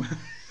on it, you man.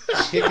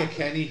 Chicka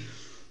Kenny.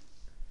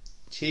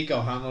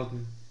 Chico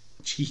Hamilton.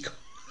 Chico.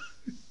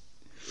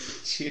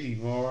 Chitty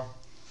Moore.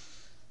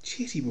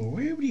 Chitty Moore.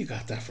 Where would you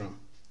got that from?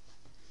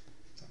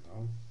 I don't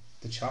know.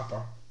 The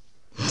Chopper.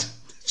 The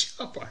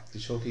Chopper. The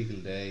Chucky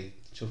Gilday.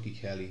 The Chucky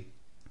Kelly.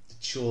 The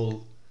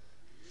Chull.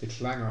 The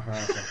Clanger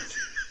Harper.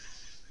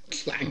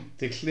 Clang.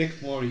 The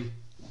Click Murray.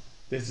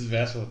 This is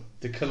best one.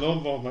 The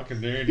Columbo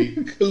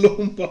McInerney.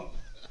 Columbo.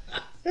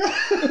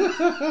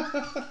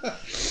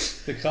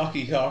 The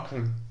Cocky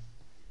Cochran.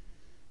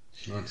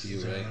 On to you,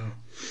 Ray.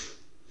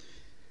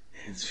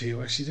 There's a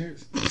few actually there.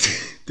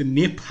 The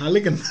Nip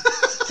Halligan.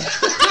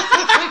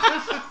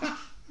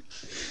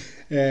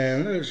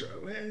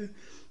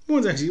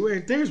 One's actually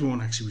there's one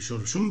actually we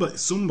should have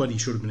somebody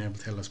should have been able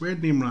to tell us. Where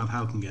did Nimrod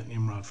Halpin get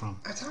Nimrod from?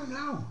 I don't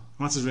know.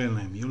 What's his real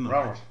name? You'll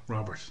know.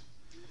 Robert.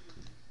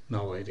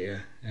 No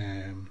idea.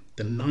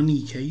 The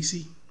Nonny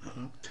Casey.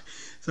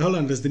 So hold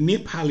on, there's the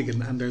Nip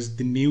Halligan and there's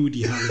the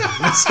Nudie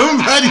Halligan.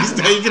 Somebody's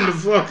taking the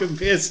fucking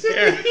piss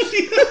there.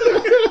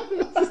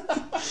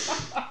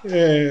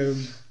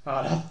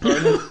 That's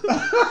brilliant.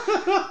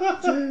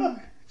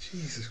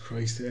 Jesus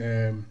Christ.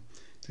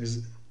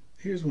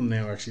 Here's one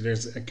now actually.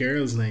 There's a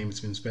girl's name that's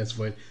been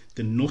specified.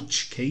 The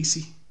Nutch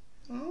Casey.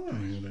 Oh.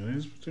 That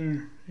is,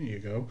 there you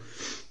go.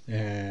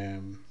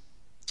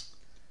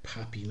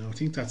 Pappy. No, I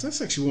think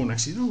that's actually one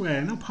actually.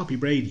 No Poppy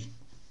Brady.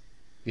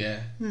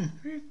 Yeah.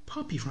 Where's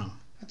Poppy from?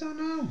 I don't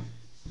know.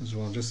 There's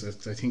one just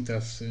I think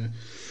that's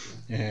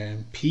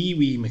Pee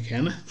Wee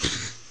McKenna.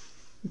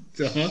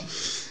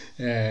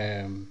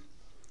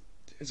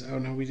 Oh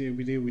no, we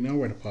know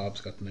where the Pobs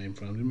got the name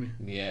from, didn't we?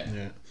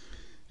 Yeah.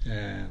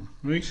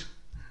 Right.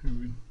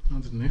 On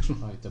to the next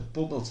one. Right, the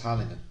Bubbles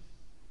Halligan.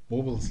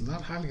 Bubbles.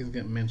 That Halligan's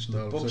getting mentioned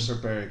all of a Buxer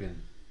sudden.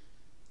 Bergen.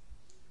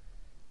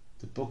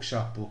 The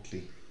Buckshot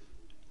Buckley.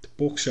 The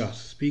Buckshot.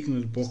 Speaking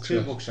of the There's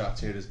two Buckshot, Buckshots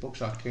here. There's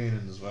Buckshot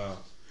Kiernan as well.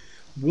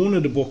 one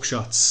of the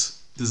Buckshots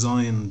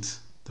designed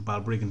the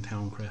Balbriggan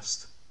town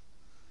crest.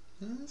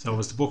 So it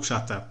was the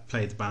Buckshot that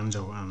played the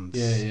banjo, and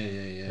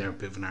Yeah. they're a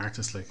bit of an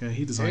artist. Like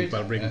he designed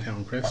Balbriggan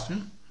Town Crest.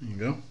 Yeah, there you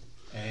go.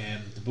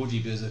 The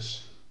Budgie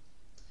Visit,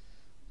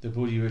 the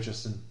Budgie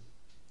Richardson,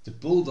 the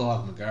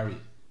Bulldog McGarry,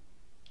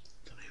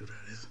 Don't know who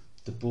that is.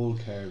 the Bull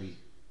Carey,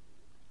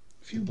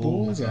 A few the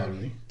Bull balls McGarry,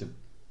 already. the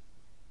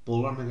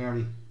Buller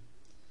McGarry,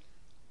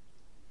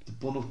 the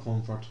Bun of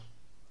Comfort,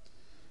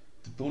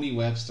 the Bunny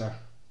Webster,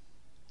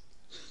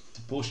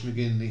 the Bush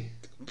McGinley,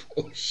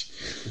 Push.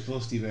 the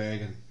Busty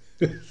Bergen,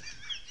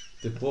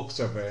 the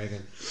Buxer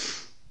Bergen,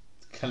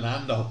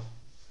 Calando,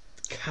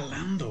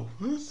 Calando.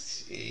 What?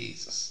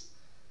 Jesus,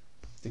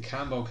 the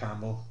Cambo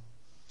Campbell.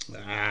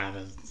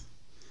 That's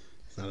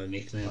not a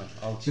nickname.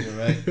 Oh, to your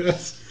right.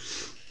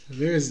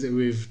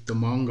 We've the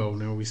Mongo.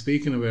 Now we're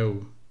speaking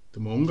about the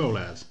Mongo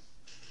lad.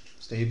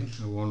 Stephen.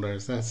 I wonder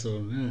if that's so.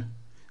 Yeah,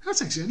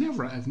 that's actually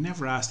I've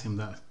never asked him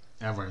that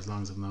ever as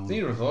long as I've known him.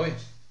 Neither have I.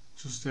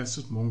 That's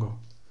just Mongo,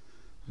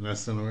 and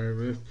that's the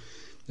way.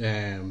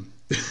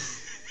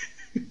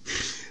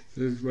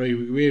 Right,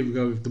 we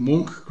go the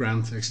Monk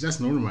Grant. Actually, that's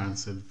another man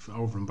said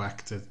over and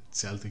back to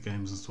Celtic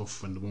games and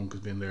stuff when the Monk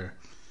has been there.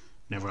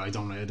 Never, I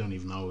don't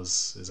even know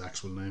his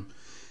actual name.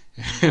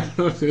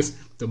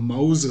 The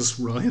Moses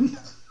Ryan,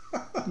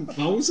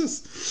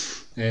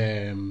 Moses,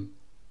 the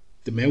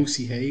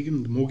Mousy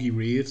Hagen, the Muggy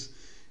Reid,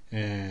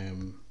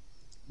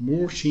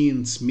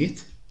 Morsheen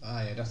Smith.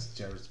 Ah, yeah, that's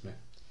Jared Smith.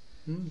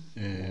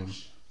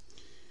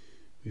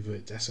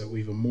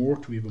 We've a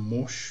Mort, we've a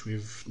Mush,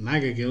 we've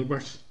Naga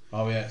Gilbert.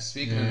 Oh yeah,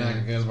 speaking of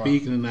Naga Gilbert,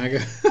 Speaking of Naga,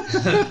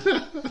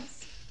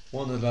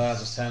 one of the lads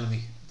was telling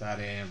me that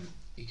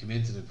he came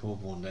into the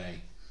pub one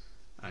day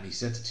and he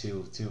said to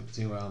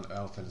two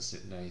old fellas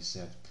sitting there, he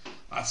said,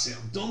 "That's it,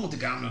 I'm done with the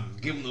gambling, I'm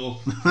giving it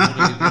up."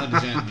 One of the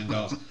gentlemen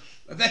goes,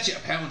 "I bet you a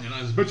pound," and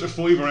I was, "Bet you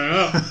 £5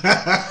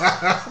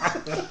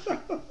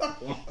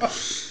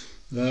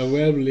 no,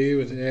 well believe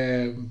it.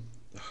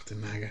 The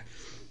Naga,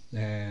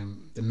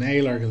 the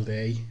Nail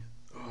Argyle.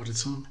 Oh, did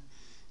some?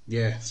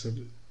 Yeah. So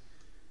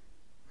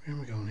where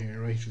am I going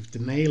here? Right, the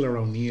Nailer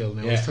O'Neill.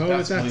 Now I was told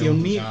that the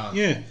O'Neill.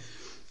 Yeah,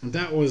 and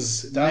that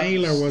was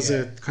Nailer was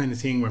a kind of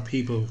thing where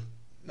people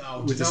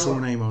with the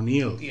surname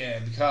O'Neill. Yeah,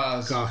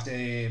 because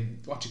the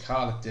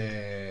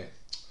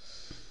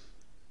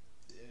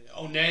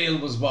O'Neill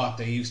was what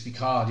they used to be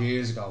called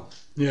years ago.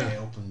 Yeah.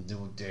 Up and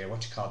do the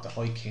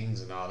High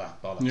Kings and all that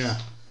bollocks. Yeah.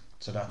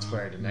 So that's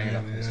where the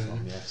Nailer comes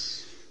from.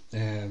 Yes.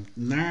 Jeez,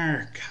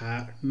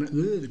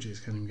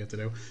 can't even get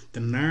that out. The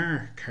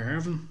Nar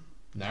Carvin.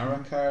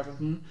 Nara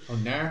Carvin? Oh,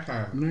 Nar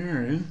Carvin.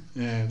 Nar,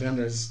 yeah. Then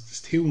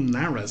there's two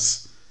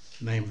Narras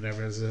named there.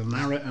 There's a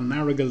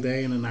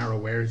Narragilday and a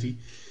Narrawerty.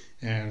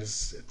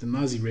 There's the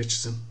Nazi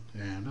Richardson.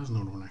 That was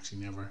another one actually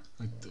never.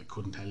 I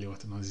couldn't tell you what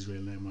the Nazi's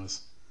real name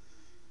was.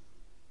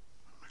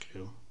 No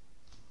clue.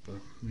 But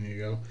there you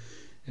go.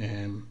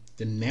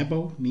 The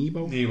Nebo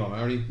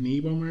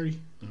Mary.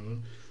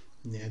 No.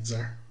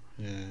 Nedzar.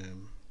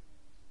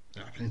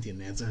 Plenty of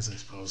Nedzars, I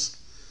suppose.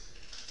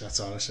 That's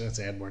all. That's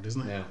Edward,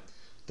 isn't it? Yeah.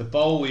 The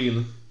Bow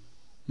Wheeling.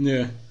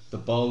 Yeah. The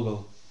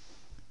Bogle.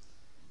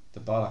 The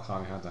Bollock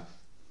had that.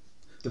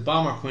 The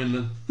Bomber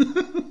Quinlan.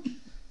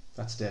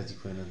 That's Desi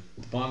Quinlan.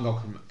 The Bongo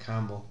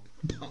Campbell.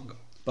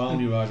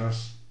 Boney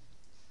Rogers.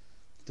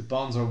 The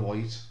Bonzer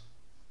White.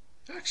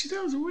 Actually,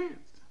 that was a weird.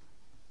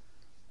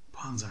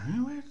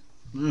 Bonzer, weird.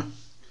 Yeah.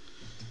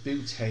 The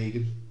Boots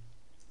Hagen.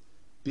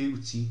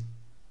 Bootsy.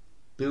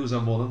 Boozer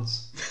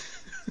Mullins.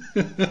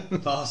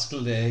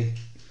 Pascal Day.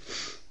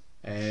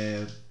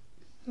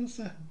 What's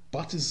that?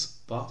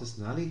 Bottas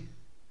Nally.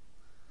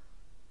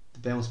 The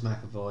Bounce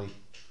McAvoy.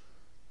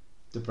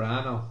 The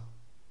Brano.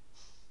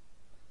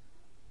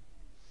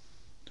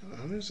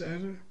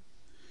 The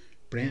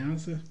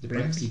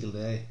Brex Eagle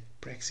Day.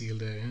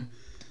 Yeah.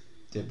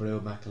 The Brew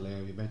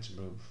McAlery, you mentioned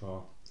Brew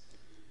before.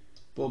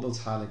 Bubbles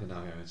Halligan,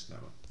 I mentioned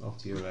that one. Up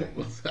to you, right?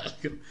 Bubbles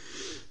Halligan.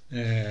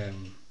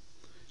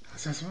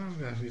 That's what I've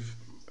got. We've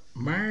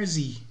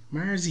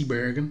Marzi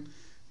Bergen,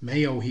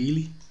 Mayo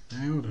Healy.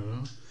 I don't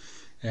know.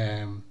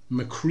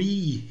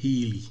 McCree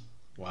Healy.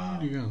 Wow.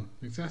 There you go.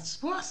 Like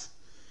that's what?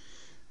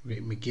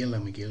 Wait, McGilla.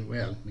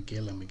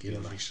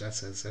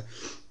 That's it.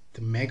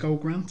 The Mego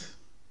Grant.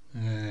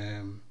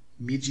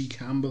 Midgie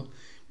Campbell.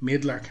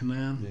 Midler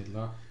Canan.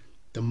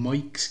 The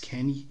Mikes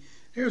Kenny.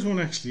 There's one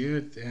actually.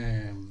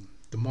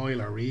 The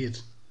Moiler Reid.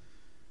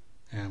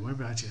 I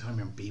remember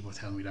Bebo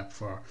telling me that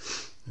before.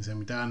 He said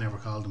my dad never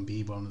called him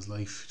Bebo in his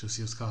life. Just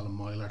used to call him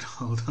Moiler the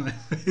whole time.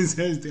 He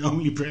says the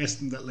only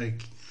person that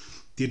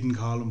didn't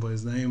call him by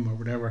his name or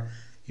whatever.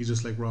 He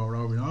just roar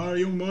over. Oh,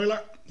 young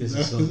Moiler. This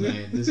is some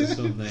name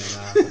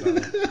after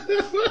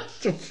that. What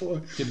the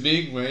fuck? The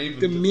Ming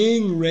Raymond. The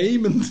Ming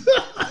Raymond.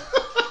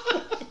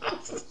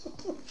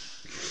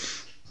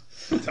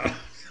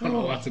 I don't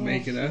know what to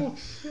make of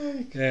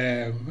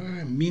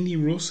that. Minnie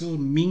Russell,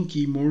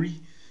 Minky Murray,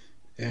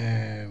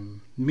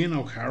 Min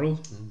O'Carroll,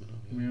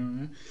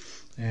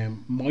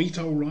 Might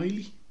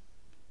O'Reilly,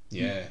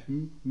 yeah,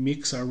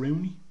 Mix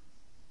Rooney.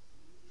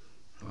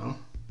 Oh,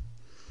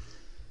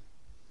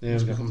 now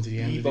we've got come to the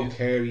end Ebo of it.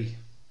 Carey,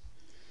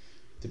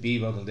 the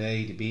Bebo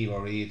Gilday, the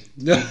Bebo Reid,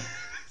 No.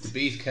 the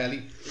Beef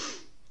Kelly,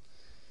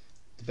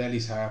 the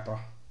Bellies Harper,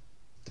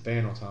 the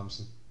Berno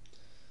Thompson,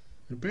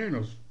 The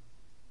Bernard.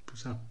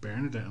 Was that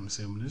Bernadette, I'm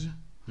assuming, is it?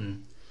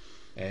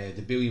 Yeah.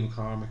 the Billy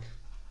McCormick,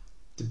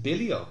 the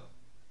Billio,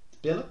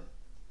 the Billo,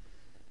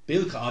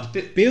 Bill Cod,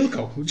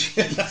 Bilko.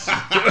 Jesus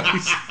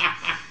Christ.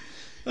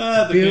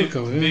 the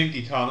Bilko, yeah.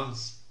 Binky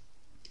Collins,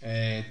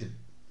 the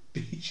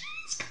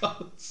BG's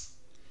Collins,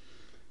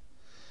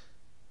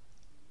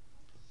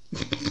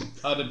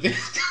 the Big.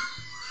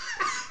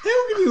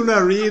 How can you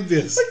not read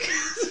this?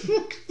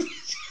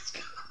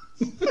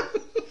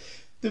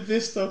 The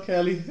Visto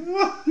Kelly.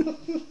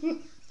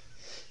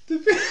 The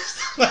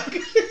Visto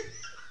Kelly.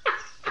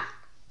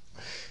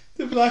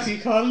 The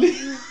Blackie Conley.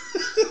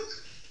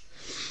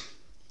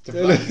 The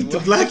Blackie The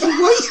White. Blackie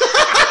White.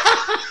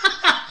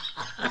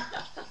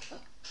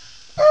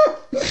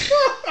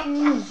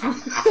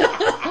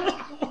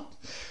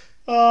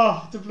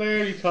 Oh, the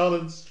Blairley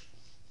Collins.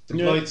 The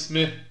Yeah. Blight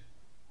Smith.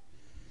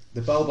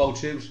 The Bobo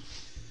Choot.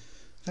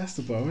 That's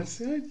the Bow. That's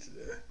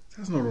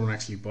another one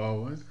actually,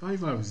 Bow.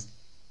 I've always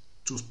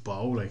just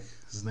Bow, like,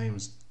 his name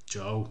is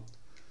Joe.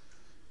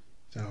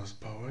 That was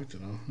Bow, I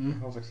don't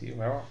know. Over to you,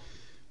 Howard.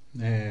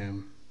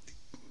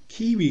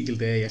 Kiwi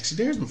Gilday,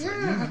 actually, there's my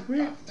friend. Yeah,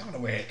 Where- I don't know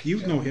where.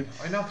 You know him.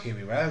 I know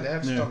Kiwi well. I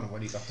just Yeah. don't know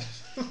when he got that.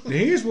 Now,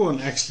 here's one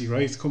actually,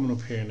 right, coming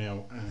up here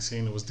now, and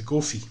saying it was the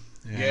Guffy.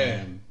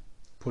 Yeah.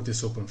 Put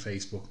this up on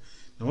Facebook.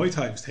 Now, I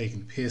thought he was taking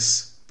the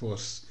piss,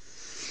 but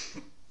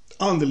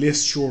on the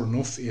list, sure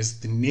enough,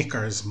 is the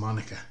Knickers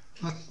Monica.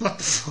 What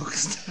the fuck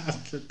is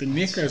that? The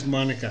Knickers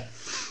Monica.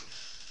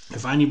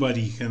 If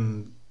anybody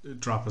can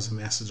drop us a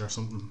message or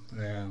something,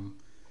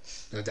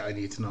 I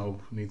need to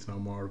know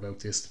more about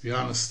this, to be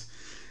honest.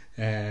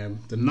 The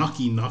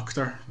Knocky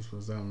Knockter, I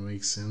suppose that one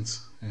makes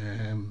sense.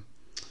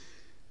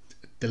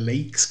 The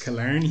Lakes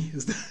Killarney,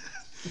 is that?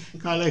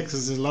 God, like,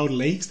 'cause there's a load of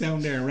lakes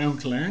down there around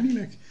Killarney,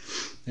 like.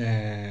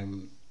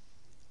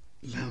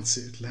 Lance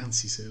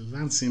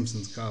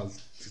Simpson's called.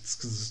 It's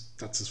because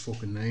that's his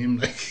fucking name,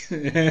 like.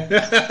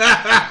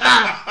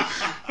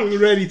 I'm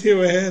already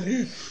too ahead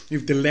here.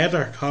 You've the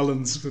Leather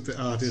Collins with the,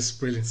 this is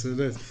brilliant. So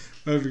that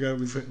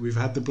we've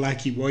had the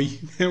Blackie White,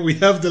 now we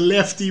have the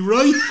Lefty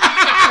Right.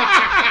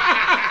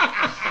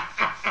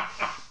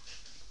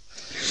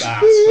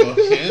 That's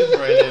fucking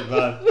brilliant,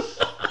 man.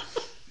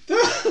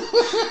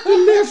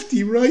 The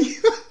Lefty Right.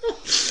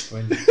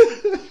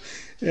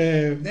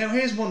 Now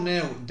here's one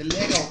now.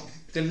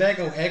 The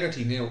Lego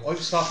Hegarty now. I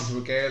was talking to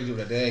a girl the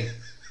other day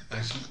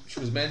and she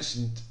was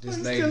mentioned this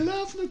I'm lady. still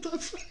laughing at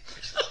that.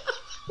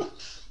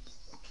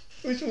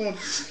 Which one?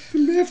 The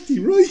Lefty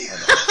Right.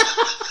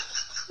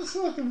 That's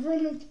fucking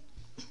brilliant.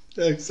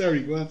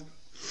 Sorry, go on.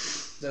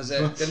 There's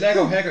the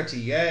Lego Hegarty,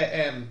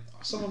 yeah.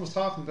 Someone was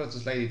talking about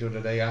this lady the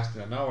other day, asked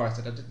me I know her. I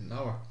said I didn't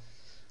know her.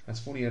 And it's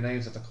funny your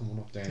names that are coming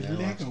up there The now.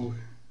 Lego.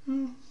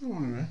 Oh, I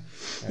want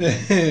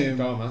Actually.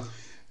 Go on, man.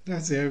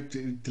 That's the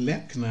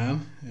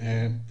Lepcanan.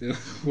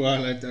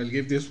 Well, I'll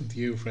give this one to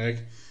you, Frank,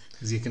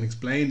 because you can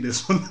explain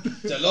this one.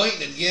 The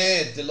lightning,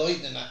 yeah, the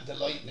lightning, what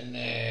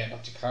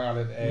do you call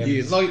it?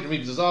 Yes. Lightning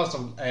Reed. There's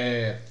also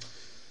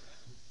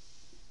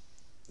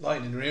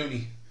Lightning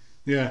Rooney,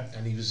 Yeah.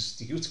 and they used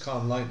to call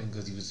him Lightning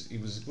because he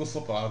was a good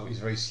footballer, but he's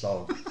very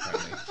slow.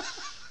 Apparently.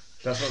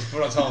 That's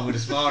what I told him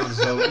this morning.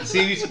 So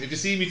if you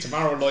see me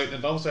tomorrow,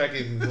 Lightning, don't start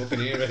giving me fucking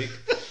earache.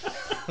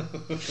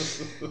 What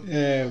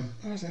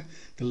was that?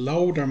 The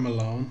Lauder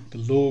Malone, the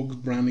Lugs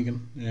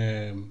Brannigan,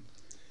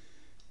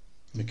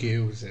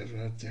 McHugh was there.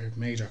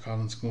 Major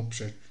Collins come up.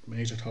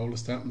 Major told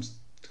us that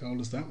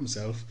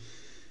himself.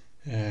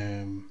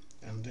 And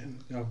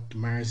then the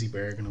Marzi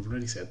Bergen. I've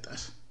already said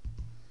that.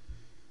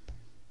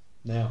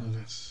 Now, And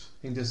that's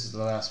I think this is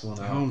the last one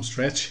the out. home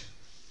stretch.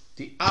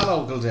 The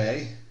Allo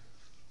Gilday.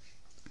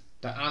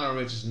 That Anna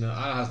Richardson.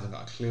 Anna hasn't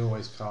got a clue why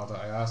he's called it.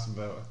 I asked him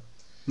about it.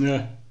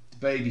 Yeah. The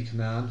Baby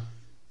Canaan.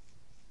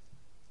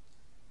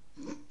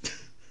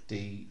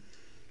 The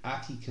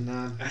Aki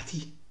Canaan.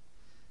 Atty.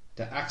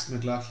 The Axe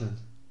McLaughlin.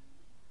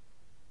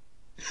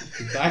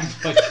 The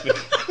Bagpipe.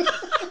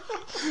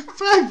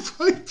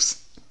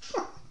 Bagpipes.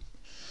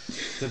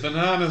 The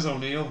Bananas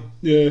O'Neill.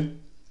 Yeah.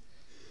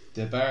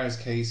 The Bars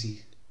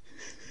Casey.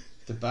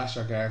 The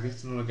Basher Garvey.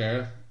 That's another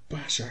girl.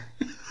 Basher.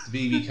 The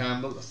BB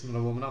Campbell. That's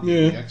another woman. Not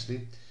Yeah. BB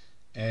actually.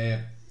 The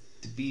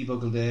Bebo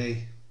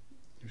Gilday.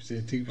 We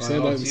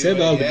said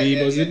all the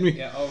Beebos, didn't we?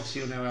 Yeah, over to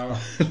you now, Howard.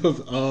 I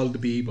love all the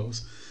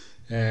Beebos.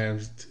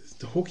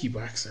 The hooky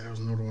backs, there was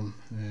another one.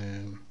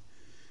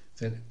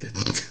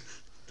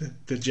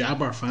 The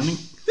Jabber Fanning.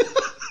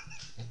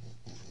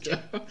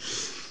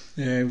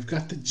 We've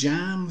got the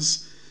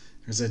Jams.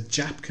 There's a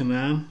Jap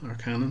Cannon,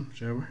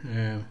 whichever.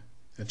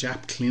 A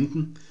Jap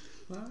Clinton.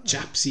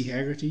 Japsy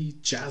Hegarty.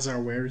 Jazzar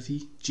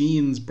Werity.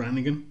 Jeans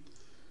Brannigan.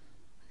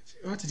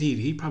 What did he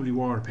do? He probably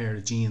wore a pair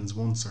of jeans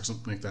once or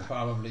something like that.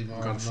 Probably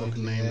more. Got a than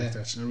fucking likely, name yeah. like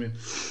that, you know what I mean?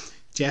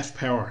 Jeff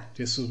Power.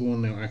 This was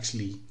one now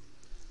actually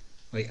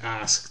I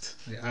asked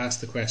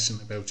the question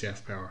about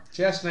Jeff Power.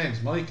 Jeff's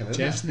name's Michael, isn't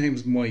Jeff's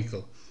name's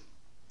Michael,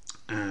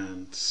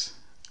 and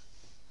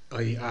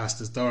I asked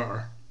his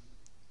daughter,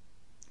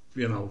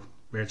 you know,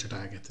 where'd your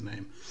dad get the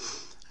name?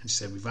 And she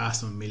said, we've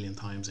asked him a million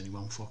times and he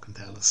won't fucking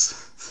tell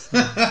us.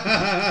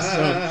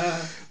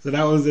 so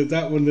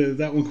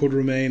that one could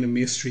remain a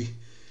mystery.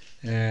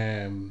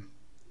 Yeah,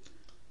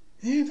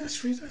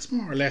 that's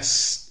more or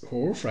less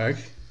horror frag.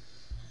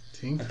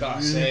 I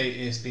gotta say,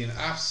 it's been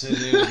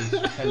absolutely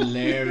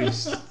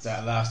hilarious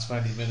that last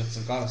 20 minutes.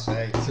 I've gotta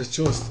say, it's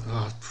just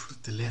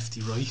the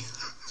lefty right.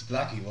 It's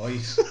blacky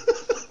white.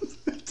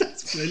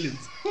 That's brilliant.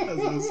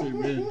 That's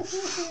absolutely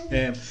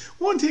brilliant.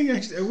 One thing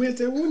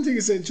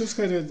is just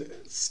kind of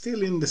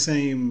still in the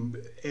same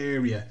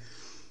area.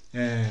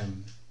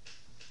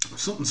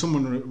 Something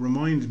someone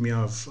reminded me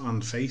of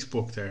on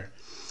Facebook there.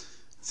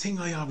 The thing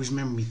I always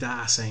remember my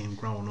dad saying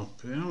growing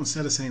up, you know,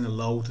 instead of saying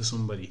hello to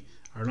somebody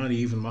or not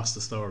even what's the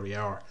story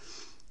or,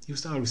 he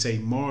used to always say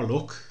more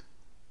luck.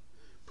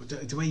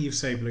 But the way you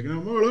say, like, you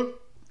know, more luck.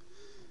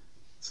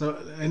 So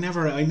I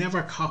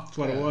never copped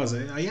what it was.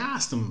 I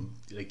asked him,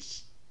 like,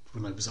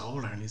 when I was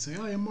older, and he'd say,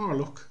 "Oh, yeah, more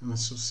luck," and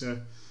it's just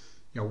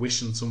you're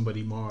wishing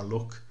somebody more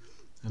luck,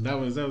 and that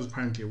was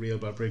apparently a real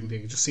Balbriggan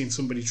thing. I just seen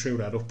somebody threw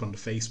that up on the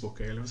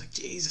Facebook earlier. I was like,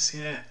 Jesus,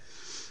 yeah,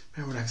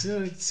 remember that?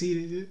 So I'd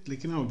see,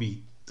 like, you know, it'd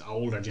be the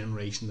older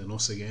generation than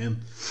us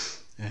again.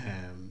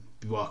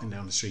 Be walking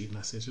down the street, and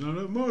I said, you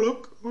know, more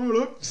luck.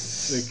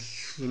 Like,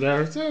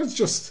 there, it's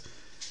just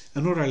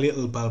another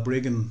little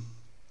Balbriggan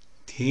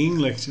thing,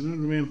 like, do you know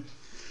what I mean?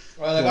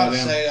 Well, I gotta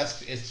say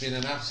it's been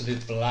an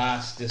absolute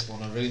blast. This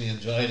one, I really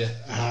enjoyed it.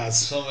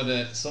 Some of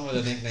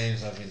the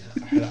nicknames are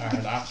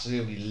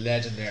absolutely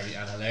legendary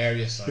and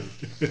hilarious.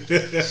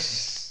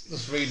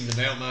 Just reading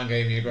them out, man,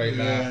 gave me a great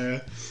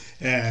laugh.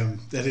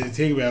 The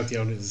thing about the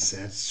own is,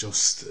 it's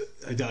just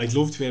I'd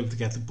love to be able to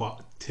get to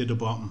the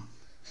bottom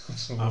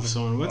of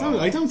someone. But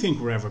I don't think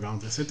we're ever going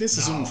to. So this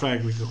is something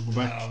frag we could come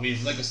back.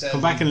 We've, like I said,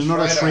 come back in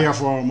another 3 or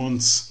 4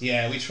 months.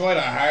 Yeah, we tried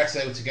our hearts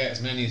out to get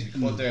as many as we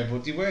could there,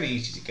 but they weren't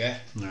easy to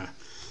get. Nah.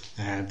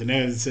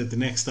 The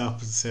next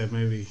stop said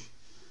maybe,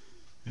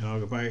 you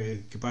know,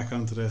 get back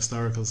onto the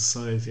Historical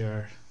Society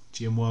or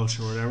Jim Walsh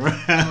or whatever.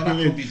 That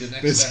could be the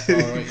next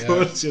step,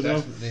 alright, yeah,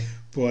 definitely.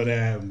 But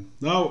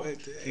no,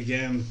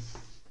 again,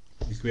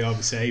 like we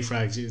always say,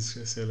 frag, I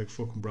say, like,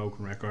 fucking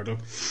broken record. Look,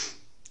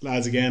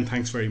 lads, again,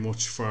 thanks very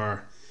much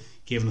for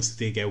giving us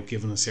the dig out,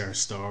 giving us your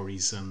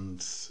stories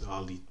and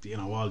all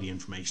the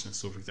information and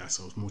stuff like that.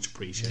 So it's much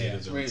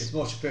appreciated. Yeah, it's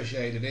much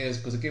appreciated. It is,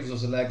 because it gives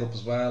us a leg up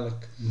as well.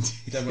 Like,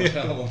 then we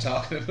know what we're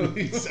talking about.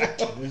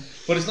 Exactly.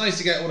 But it's nice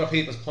to get other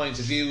people's points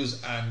of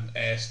views and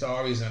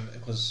stories, and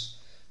because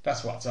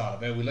that's what it's all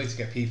about. We like to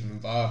get people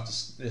involved.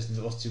 Just listen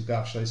to us two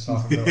gobshites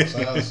talking about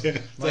ourselves.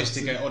 Nice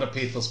to get other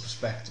people's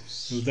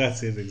perspectives. Well,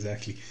 that's it,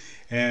 exactly.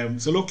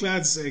 So look,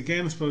 lads,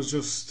 again, I suppose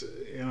just,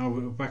 you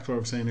know, back to what I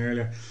was saying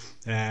earlier.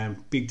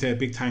 Big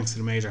thanks to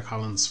the Major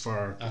Collins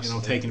for you know,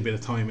 taking a bit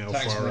of time out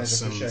for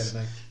us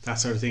and that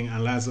sort of thing.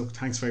 And lads, look,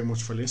 thanks very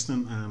much for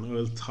listening, and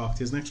we'll talk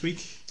to you next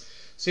week.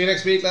 See you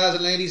next week, lads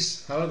and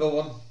ladies. Have a good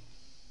one.